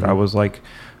asked. I was like,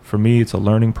 for me, it's a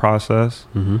learning process.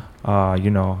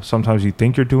 Sometimes you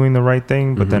think you're doing the right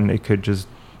thing, but then it could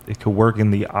work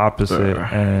in the opposite,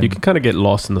 and you can kind of get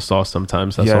lost in the sauce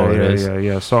sometimes. That's all it is.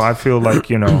 Yeah. So I feel like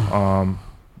you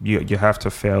have to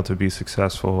fail to be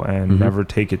successful, and never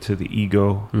take it to the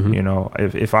ego.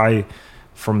 If I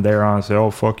from there on say, oh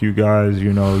fuck you guys,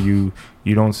 you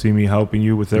don't see me helping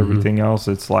you with everything else,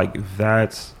 it's like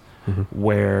that's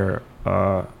where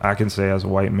I can say as a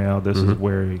white male, this is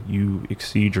where you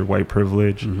exceed your white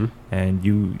privilege, and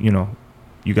you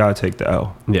gotta take the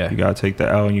L. Yeah, you gotta take the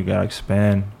L, and you gotta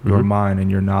expand your mind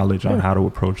and your knowledge on how to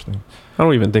approach things. I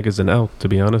don't even think it's an L, to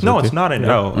be honest. No, it's not an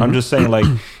L. I'm just saying, like,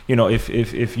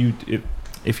 if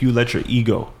you let your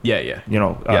ego,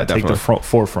 take the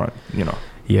forefront,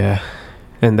 Yeah,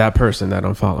 and that person that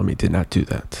unfollowed me did not do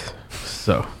that.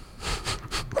 So,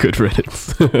 good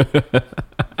riddance.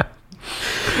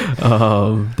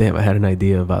 Damn, I had an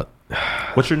idea about.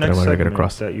 What's your next segment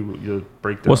that you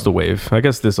break down? What's the wave? I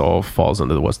guess this all falls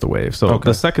under the what's the wave. So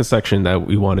the second section that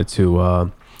we wanted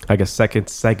to, second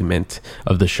segment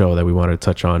of the show that we wanted to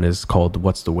touch on is called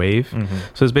What's the Wave?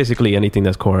 So it's basically anything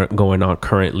that's going on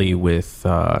currently with,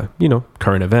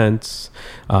 current events,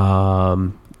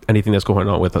 anything that's going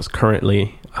on with us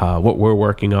currently, what we're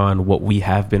working on, what we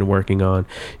have been working on,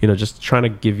 just trying to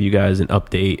give you guys an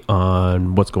update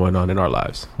on what's going on in our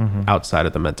lives outside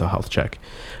of the mental health check.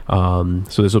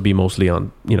 So this will be mostly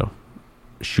on,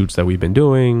 shoots that we've been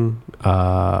doing,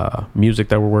 music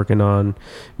that we're working on,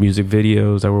 music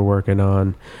videos that we're working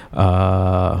on.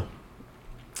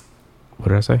 What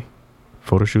did I say?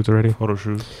 Photo shoots already?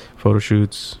 Photo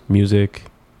shoots, music,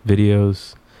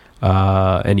 videos.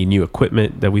 Any new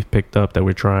equipment that we've picked up that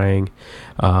we're trying,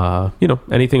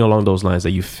 anything along those lines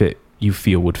that you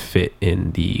feel would fit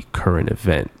in the current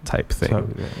event type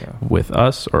thing with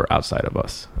us or outside of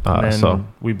us. So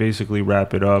we basically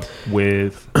wrap it up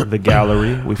with the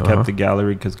gallery. We've kept the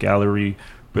gallery because gallery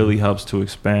really helps to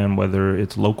expand, whether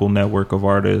it's local network of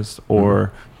artists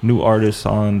or new artists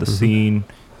on the scene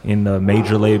in the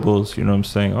major labels. You know what I'm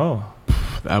saying? Oh,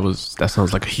 that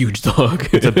sounds like a huge dog.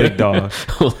 It's a big dog.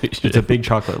 Holy shit. It's a big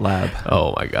chocolate lab.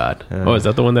 Oh my god. Is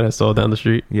that the one that I saw down the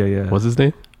street? Yeah. What's his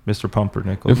name? Mr.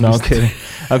 Pumpernickel. No, I'm kidding.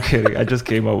 I just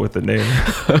came up with the name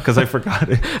because I forgot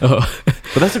it.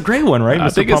 But that's a great one, right?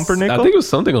 Mr. Pumpernickel? I think it was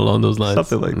something along those lines.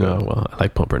 Something like that. No, well, I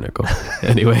like Pumpernickel.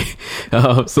 Anyway,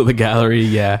 so the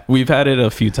gallery, we've had it a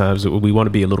few times. We want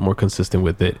to be a little more consistent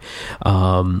with it,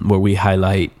 where we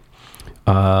highlight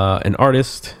an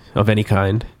artist of any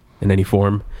kind, in any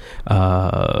form,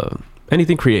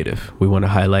 anything creative we want to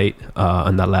highlight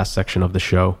on that last section of the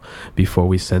show before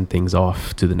we send things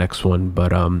off to the next one.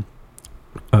 But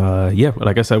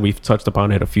like I said, we've touched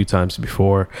upon it a few times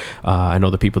before. I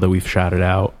know the people that we've shouted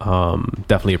out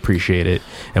definitely appreciate it,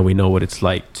 and we know what it's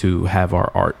like to have our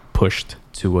art pushed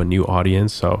to a new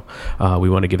audience. So we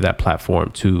want to give that platform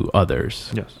to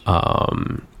others. Yes.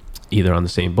 Either on the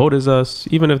same boat as us,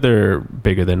 even if they're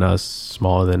bigger than us,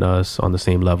 smaller than us, on the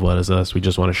same level as us. We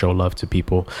just want to show love to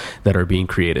people that are being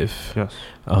creative. Yes.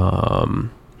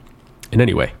 In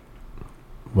any way,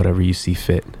 whatever you see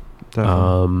fit.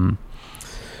 Definitely.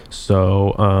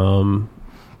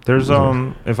 There's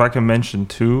if I can mention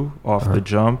two off the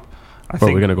jump. I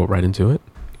think we're gonna go right into it.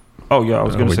 Oh yeah, I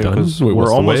was gonna say because we're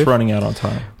almost running out on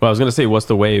time. Well, I was gonna say, what's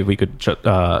the wave? We could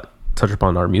touch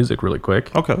upon our music really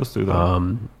quick. Okay, let's do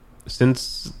that.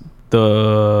 Since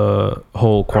the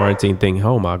whole quarantine thing,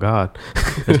 oh my god,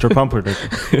 Mr.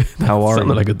 Pumpernickel, how are you?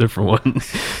 Sounded like a different one.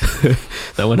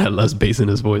 That one had less bass in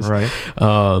his voice, right?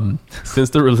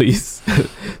 Since the release,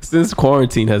 since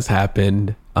quarantine has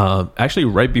happened, actually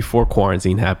right before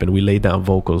quarantine happened, we laid down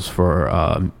vocals for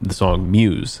the song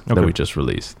Muse that we just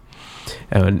released.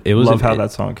 And it was how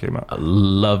that song came out.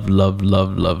 Love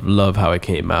how it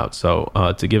came out. So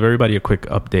to give everybody a quick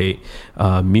update,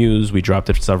 Muse, we dropped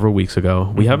it several weeks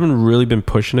ago. We haven't really been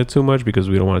pushing it too much because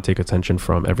we don't want to take attention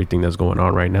from everything that's going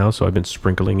on right now. So I've been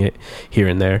sprinkling it here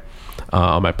and there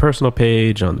on my personal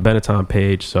page, on the Benetton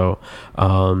page. So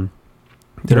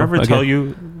did I ever tell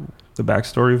you the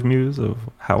backstory of Muse, of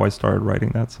how I started writing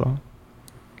that song?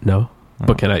 No.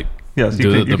 But can I? Yes,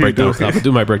 do the breakdown. I'll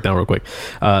do my breakdown real quick.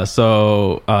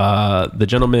 So the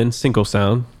gentleman, Cinco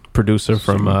Sound, producer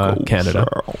from Canada,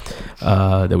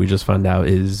 that we just found out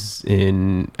is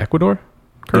in Ecuador.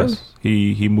 Correct? Yes,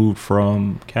 he moved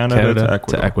from Canada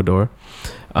to Ecuador.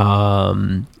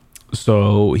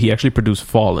 So he actually produced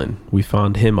Fallen. We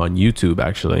found him on YouTube,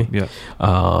 actually. Yeah.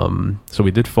 So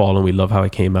we did Fallen. We love how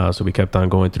it came out. So we kept on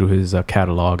going through his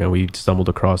catalog, and we stumbled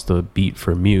across the beat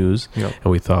for Muse. Yep.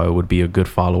 And we thought it would be a good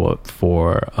follow-up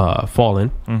for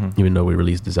Fallen, Mm-hmm. even though we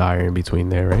released Desire in between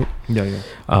there, right? Yeah.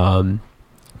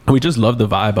 We just love the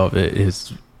vibe of it.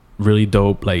 It's really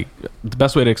dope. Like, the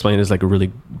best way to explain it is like a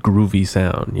really groovy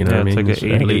sound. You know what I mean? It's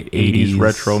like an late 80s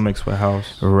retro mixed with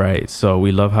house. Right. So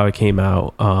we love how it came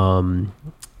out.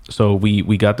 So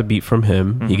we got the beat from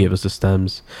him. Mm-hmm. He gave us the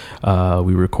stems.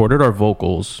 We recorded our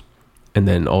vocals, and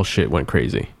then all shit went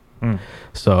crazy. Mm.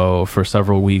 So for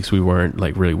several weeks, we weren't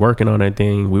like really working on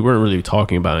anything. We weren't really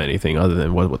talking about anything other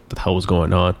than what the hell was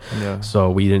going on. Yeah.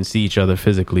 So we didn't see each other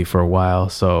physically for a while.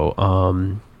 So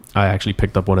I actually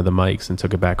picked up one of the mics and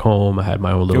took it back home. I had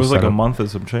my own little It was like setup. a month and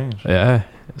some change. Yeah.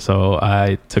 So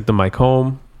I took the mic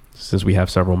home, since we have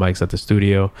several mics at the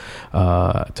studio.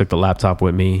 Took the laptop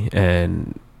with me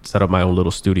and set up my own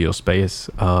little studio space,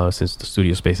 since the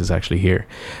studio space is actually here.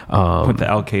 With the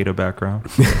Al Qaeda background.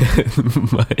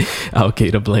 My Al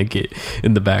Qaeda blanket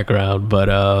in the background. But,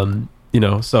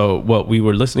 so what we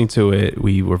were listening to it,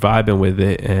 we were vibing with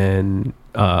it. And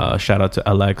shout out to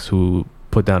Alex, who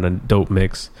put down a dope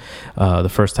mix the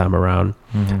first time around.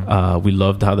 Mm-hmm. We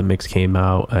loved how the mix came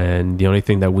out, and the only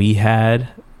thing that we had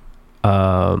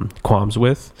qualms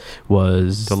with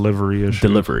was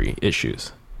delivery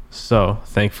issues. So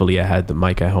thankfully I had the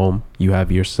mic at home. You have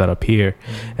your setup here.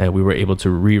 Mm-hmm. And we were able to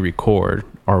re-record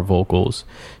our vocals,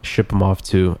 ship them off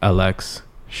to LX.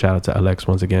 Shout out to LX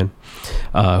once again,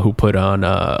 who put on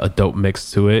a dope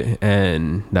mix to it,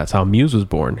 and that's how Muse was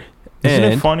born. Isn't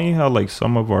it funny how like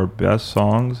some of our best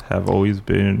songs have always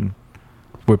been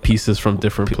where pieces from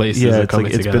different places are coming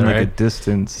it's together, been like right? a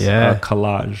distance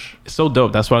collage. It's so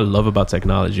dope. That's what I love about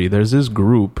technology. There's this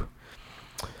group,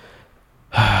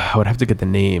 I would have to get the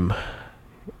name.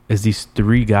 It's these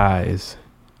three guys.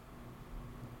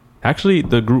 Actually,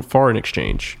 the group Foreign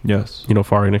Exchange. Yes. You know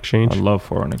Foreign Exchange? I love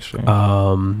Foreign Exchange.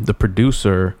 The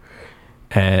producer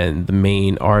and the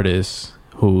main artist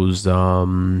who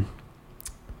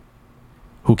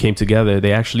came together,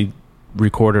 they actually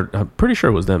recorded, I'm pretty sure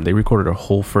it was them, they recorded a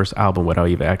whole first album without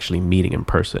even actually meeting in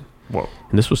person. Whoa.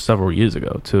 And this was several years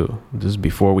ago too. This is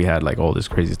before we had like all this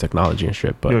crazy technology and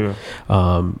shit. But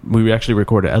we actually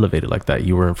recorded Elevated like that.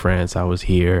 You were in France, I was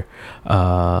here.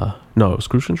 No, it was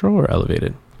Cruise Control or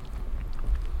Elevated?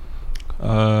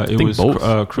 It was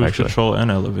both, Cruise actually. Control and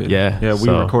Elevated. Yeah, we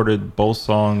recorded both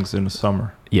songs in the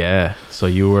summer. Yeah, so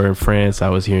you were in France, I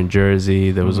was here in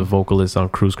Jersey. There was a vocalist on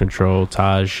Cruise Control,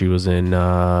 Taj. She was in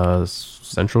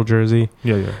Central Jersey.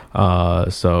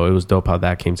 So it was dope how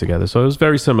that came together. So it was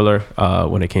very similar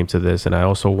when it came to this. And I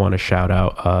also want to shout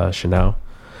out Chanel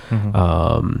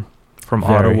from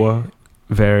Ottawa.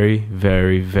 Very,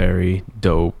 very, very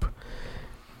dope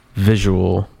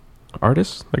visual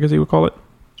artist, I guess you would call it.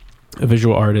 A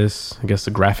visual artist, I guess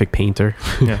a graphic painter,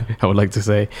 I would like to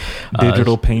say.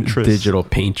 Digital paintress. Digital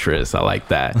paintress, I like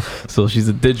that. So she's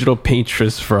a digital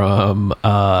paintress from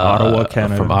Ottawa,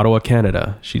 Canada. From Ottawa,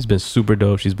 Canada. She's been super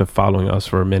dope. She's been following us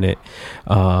for a minute.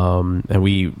 And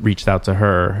we reached out to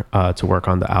her to work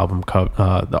on the album,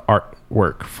 the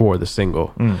artwork for the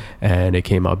single. And it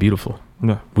came out beautiful.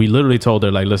 Yeah. We literally told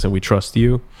her, like, listen, we trust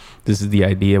you. This is the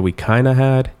idea we kind of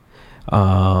had.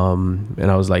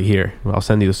 And I was like, here, I'll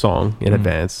send you the song in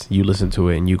advance. You listen to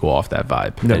it and you go off that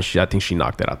vibe. And I think she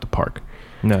knocked it out the park.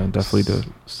 No, definitely did.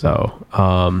 So,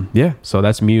 so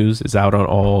that's Muse. It's out on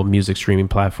all music streaming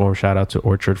platforms. Shout out to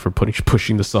Orchard for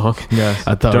pushing the song. Yes.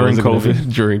 I thought during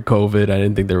COVID. During COVID, I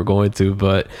didn't think they were going to,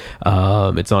 but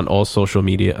it's on all social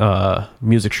media,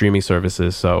 music streaming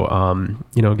services. So,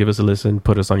 give us a listen,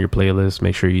 put us on your playlist.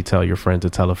 Make sure you tell your friend to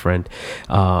tell a friend.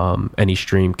 Any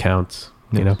stream counts,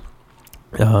 you know.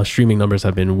 Streaming numbers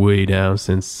have been way down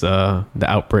since the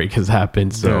outbreak has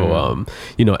happened. So,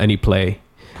 any play.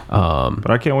 But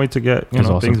I can't wait to get things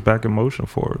awesome. back in motion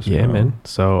for us. Yeah, man.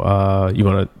 So you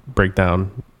want to break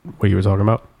down what you were talking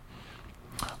about?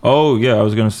 Oh, yeah. I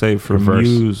was going to say for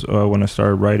Muse, when I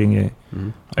started writing it.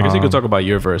 I guess you could talk about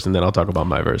your verse and then I'll talk about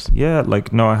my verse. Yeah,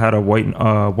 I had a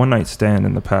one night stand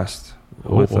in the past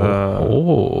with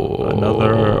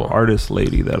another artist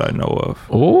lady that I know of.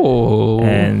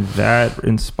 And that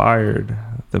inspired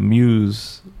the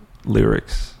Muse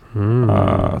lyrics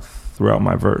throughout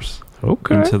my verse.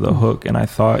 Into the hook. And I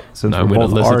thought, since I'm we're going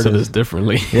to both listen artists, to this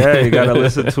differently. Yeah, you got to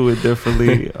listen to it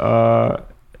differently. I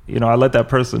let that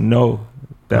person know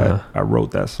that I wrote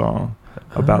that song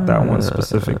about that one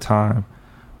specific time.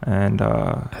 And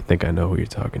I think I know who you're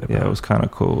talking about. Yeah, it was kind of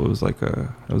cool. It was like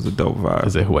it was a dope vibe.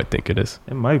 Is it who I think it is?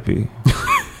 It might be.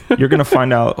 you're gonna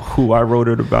find out who I wrote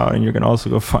it about, and you're gonna also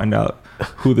go find out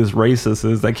who this racist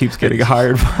is that keeps getting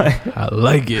hired by I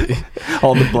like it.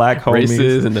 all the black homies.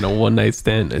 Racist and then a one night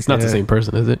stand. It's not the same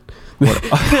person, is it?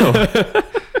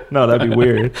 No, that'd be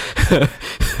weird.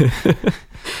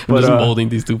 I'm just molding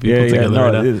these two people together.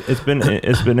 No, right now.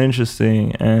 it's been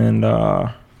interesting, and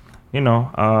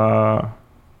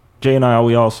Jay and I,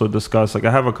 we also discussed, like,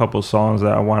 I have a couple songs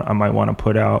that I might want to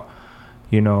put out,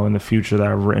 in the future, that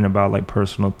I've written about, like,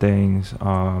 personal things.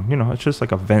 It's just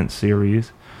like a vent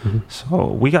series. Mm-hmm. So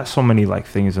we got so many, like,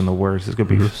 things in the works. It's gonna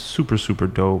be super, super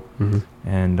dope. Mm-hmm.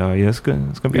 And it's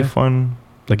gonna be a fun.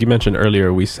 Like you mentioned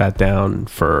earlier, we sat down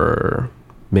for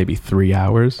maybe 3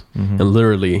 hours and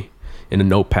literally in a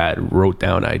notepad wrote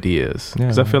down ideas,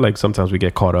 because I feel like sometimes we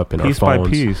get caught up in our phones.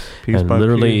 Piece by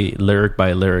piece, lyric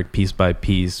by lyric, piece by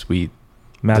piece, we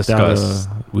mapped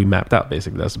out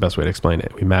basically. That's the best way to explain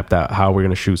it. We mapped out how we're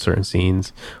going to shoot certain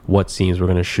scenes, what scenes we're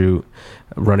going to shoot,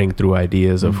 running through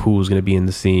ideas of who's going to be in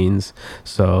the scenes.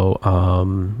 So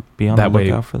be on the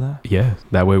lookout for that. Yeah,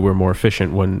 that way we're more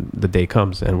efficient when the day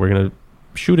comes, and we're going to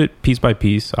shoot it piece by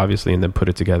piece, obviously, and then put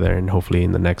it together, and hopefully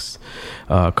in the next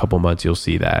couple months you'll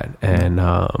see that. And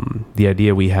the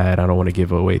idea we had, I don't want to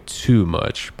give away too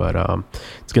much, but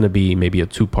it's going to be maybe a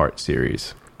 2-part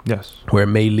series. Yes, where it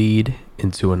may lead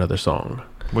into another song,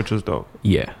 which is dope.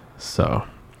 Yeah. So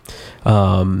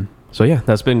yeah,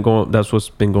 that's what's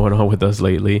been going on with us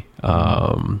lately.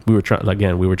 We were trying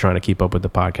to keep up with the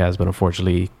podcast, but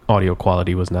unfortunately audio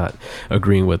quality was not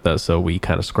agreeing with us, so we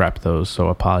kind of scrapped those. So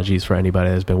apologies for anybody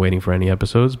that's been waiting for any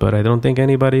episodes, but I don't think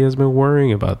anybody has been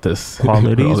worrying about this.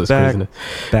 Quality's back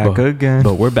again.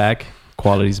 But we're back.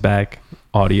 Quality's back.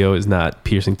 Audio is not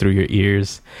piercing through your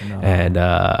ears. No. And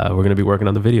we're going to be working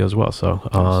on the video as well. So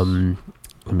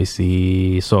let me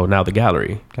see. So now the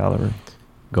gallery.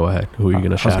 Go ahead. Who are you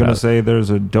going to shout out? I was going to say there's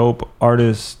a dope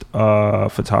artist,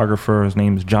 photographer. His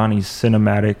name's Johnny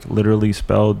Cinematic, literally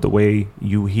spelled the way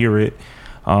you hear it.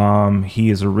 He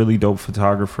is a really dope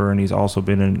photographer, and he's also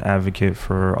been an advocate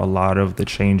for a lot of the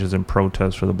changes and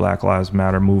protests for the Black Lives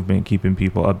Matter movement, keeping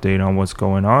people updated on what's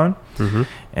going on. Mm-hmm.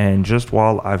 And just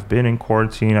while I've been in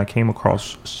quarantine, I came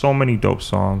across so many dope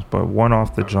songs, but one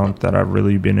off the jump that I've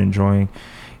really been enjoying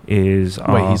is...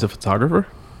 Wait, he's a photographer?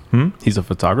 He's a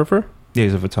photographer? Yeah,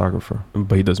 he's a photographer.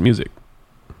 But he does music.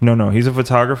 No, he's a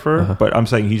photographer, but I'm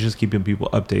saying he's just keeping people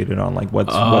updated on, like,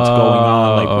 what's going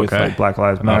on, like, with, like, Black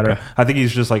Lives Matter. Okay. I think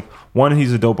he's just, like,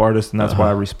 he's a dope artist, and that's why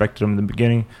I respected him in the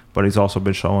beginning, but he's also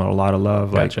been showing a lot of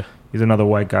love. Like, he's another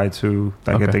white guy too.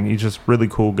 Like, I think he's just really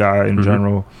cool guy in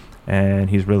general, and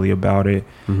he's really about it.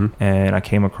 And I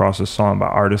came across a song by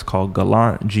an artist called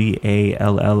Gallant,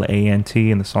 Gallant, and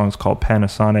the song's called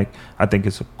Panasonic. I think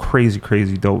it's a crazy,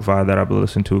 crazy dope vibe that I've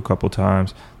listened to a couple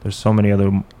times. There's so many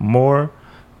other more,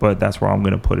 but that's where I'm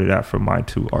going to put it at for my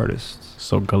 2 artists.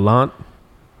 So Gallant.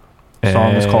 The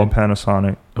song is called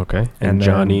Panasonic. Okay. And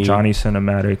Johnny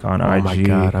Cinematic on IG. Oh my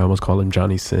God, I almost call him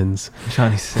Johnny Sins.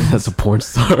 Johnny Sins. That's a porn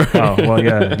star. Oh, well,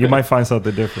 yeah. You might find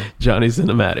something different. Johnny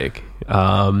Cinematic.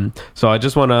 So I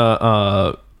just want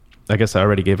to... I guess I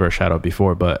already gave her a shout out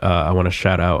before, but I want to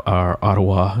shout out our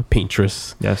Ottawa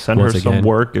paintress. Yeah, send her some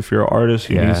work. If you're an artist,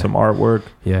 you need some artwork.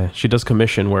 Yeah, she does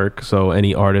commission work. So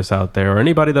any artists out there or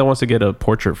anybody that wants to get a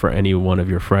portrait for any one of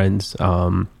your friends,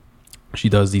 she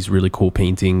does these really cool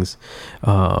paintings,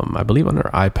 I believe on her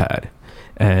iPad.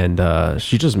 And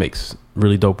she just makes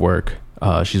really dope work.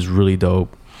 She's really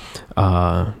dope.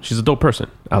 She's a dope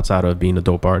person outside of being a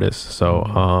dope artist. So,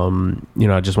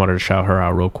 I just wanted to shout her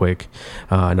out real quick.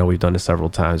 I know we've done this several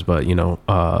times, but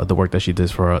the work that she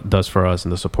does for us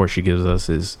and the support she gives us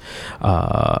is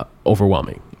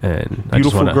overwhelming. And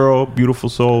beautiful girl, beautiful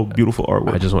soul, beautiful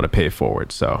artwork. I just want to pay it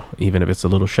forward. So even if it's a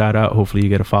little shout out, hopefully you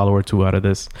get a follow or 2 out of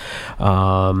this.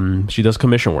 She does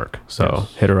commission work, so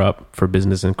hit her up for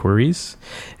business inquiries.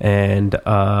 And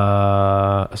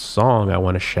a song I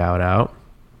want to shout out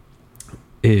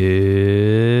is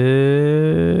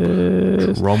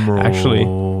actually,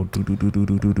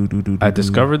 I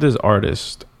discovered this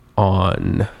artist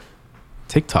on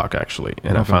TikTok actually,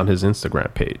 and I found his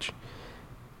Instagram page.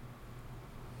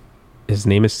 His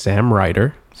name is Sam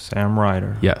Ryder. Sam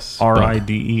Ryder. Yes.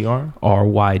 R-I-D-E-R?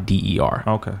 R-Y-D-E-R.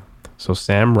 Okay. So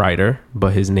Sam Ryder,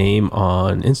 but his name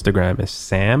on Instagram is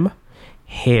Sam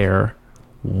Hair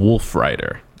Wolf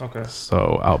Rider. Okay.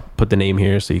 So I'll put the name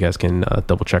here so you guys can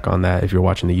double check on that if you're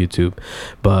watching the YouTube.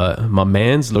 But my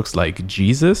man's looks like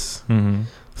Jesus,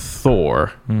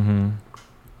 Thor, and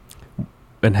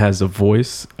has a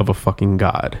voice of a fucking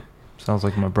god. Sounds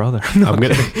like my brother. I'm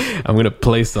gonna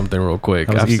play something real quick.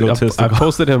 I've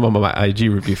posted him on my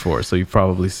IG before, so you've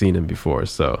probably seen him before.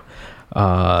 So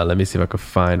Let me see if I could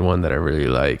find one that I really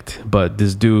liked. But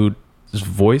this dude's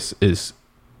voice is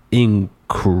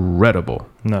incredible.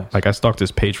 Nice. Like I stalked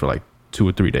his page for like 2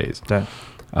 or 3 days. That.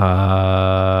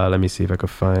 Let me see if I could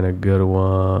find a good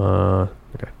one.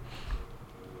 Okay.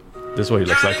 This is what he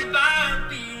looks like.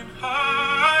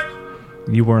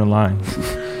 You weren't lying.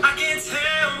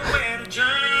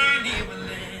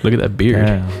 Look at that beard.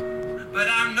 Damn.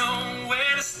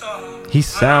 He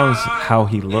sounds how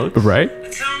he looks. Right?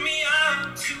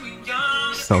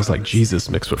 Sounds like Jesus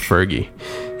mixed with Fergie.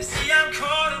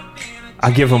 I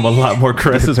give him a lot more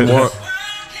credit. This is more.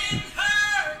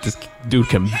 This dude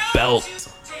can belt.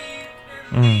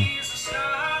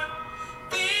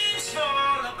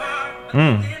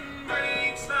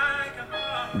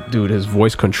 Dude, his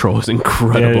voice control is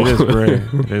incredible. Yeah, it is great.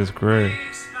 It is great.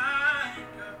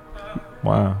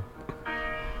 Wow.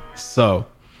 So,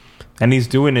 and he's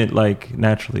doing it like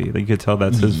naturally. Like, you could tell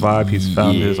that's his vibe. He's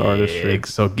found his artistry.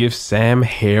 So give Sam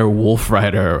Hare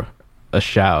Wolfrider a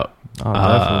shout.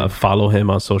 Oh, follow him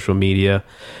on social media.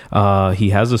 He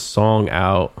has a song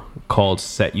out called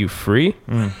Set You Free.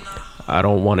 I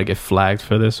don't want to get flagged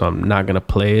for this, so I'm not going to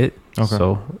play it. Okay.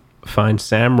 So find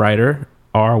Sam Ryder,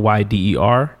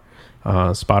 Ryder,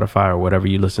 Spotify or whatever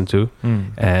you listen to.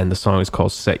 And the song is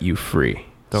called Set You Free.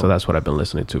 Dope. So that's what I've been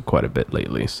listening to quite a bit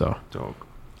lately. So,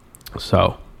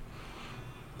 So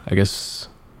I guess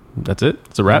that's it.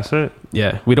 It's a wrap. That's it.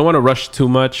 Yeah, we don't want to rush too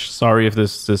much. Sorry if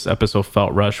this episode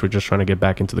felt rushed. We're just trying to get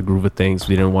back into the groove of things.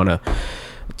 We didn't want to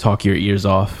talk your ears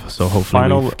off. So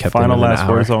hopefully we've kept final them in last an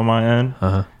hour. words on my end.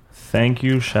 Thank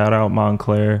you. Shout out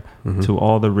Montclair to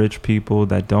all the rich people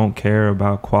that don't care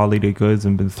about quality goods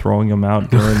and been throwing them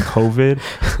out during COVID.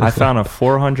 I found a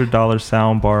 $400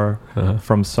 sound bar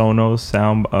from Sonos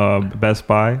Best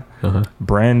Buy,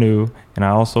 brand new. And I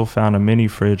also found a mini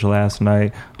fridge last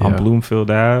night on Bloomfield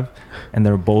Ave, and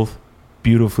they're both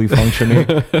beautifully functioning.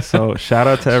 So shout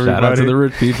out to everybody. Shout out to the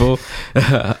rich people.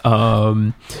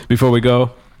 Before we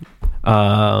go,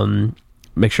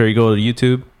 make sure you go to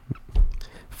YouTube.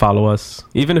 Follow us.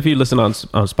 Even if you listen on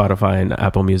Spotify and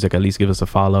Apple Music, at least give us a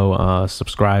follow,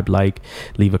 subscribe, like,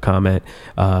 leave a comment,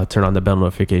 turn on the bell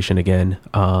notification again,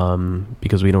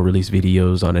 because we don't release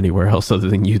videos on anywhere else other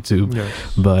than YouTube. Yes.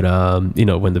 But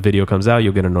when the video comes out,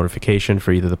 you'll get a notification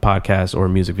for either the podcast or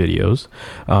music videos.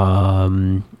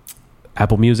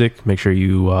 Apple Music, make sure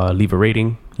you leave a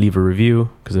rating, leave a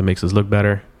review, because it makes us look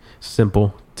better.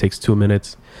 Simple, takes 2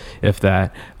 minutes, if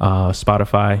that.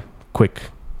 Spotify, quick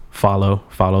follow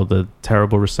the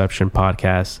Terrible Reception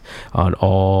podcast on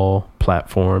all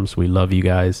platforms. We love you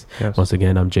guys. Yes. Once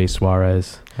again, I'm Jay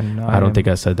Suarez. I don't think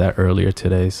I said that earlier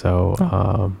today. So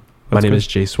my name is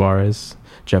Jay Suarez,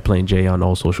 Jet Plane J on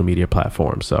all social media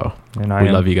platforms. So we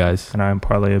love you guys. And I'm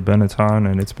Parlay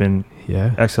Benetton, and it's been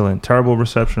excellent. Terrible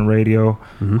Reception Radio.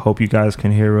 Hope you guys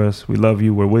can hear us. We love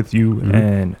you. We're with you.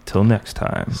 And till next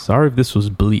time. Sorry if this was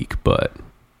bleak, but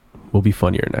we'll be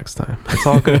funnier next time. It's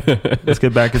all good. Let's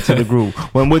get back into the groove.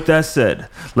 When with that said,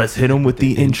 let's hit them with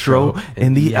the intro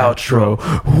and the outro.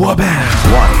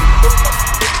 Wabam! One.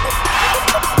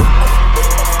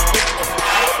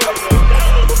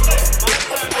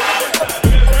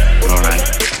 All right.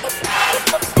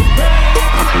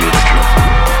 I'll tell you the truth.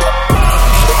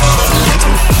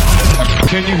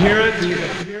 Can you hear it?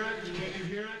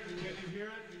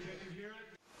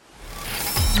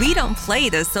 We don't play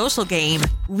the social game.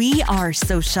 We are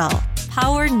social.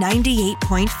 Power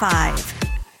 98.5.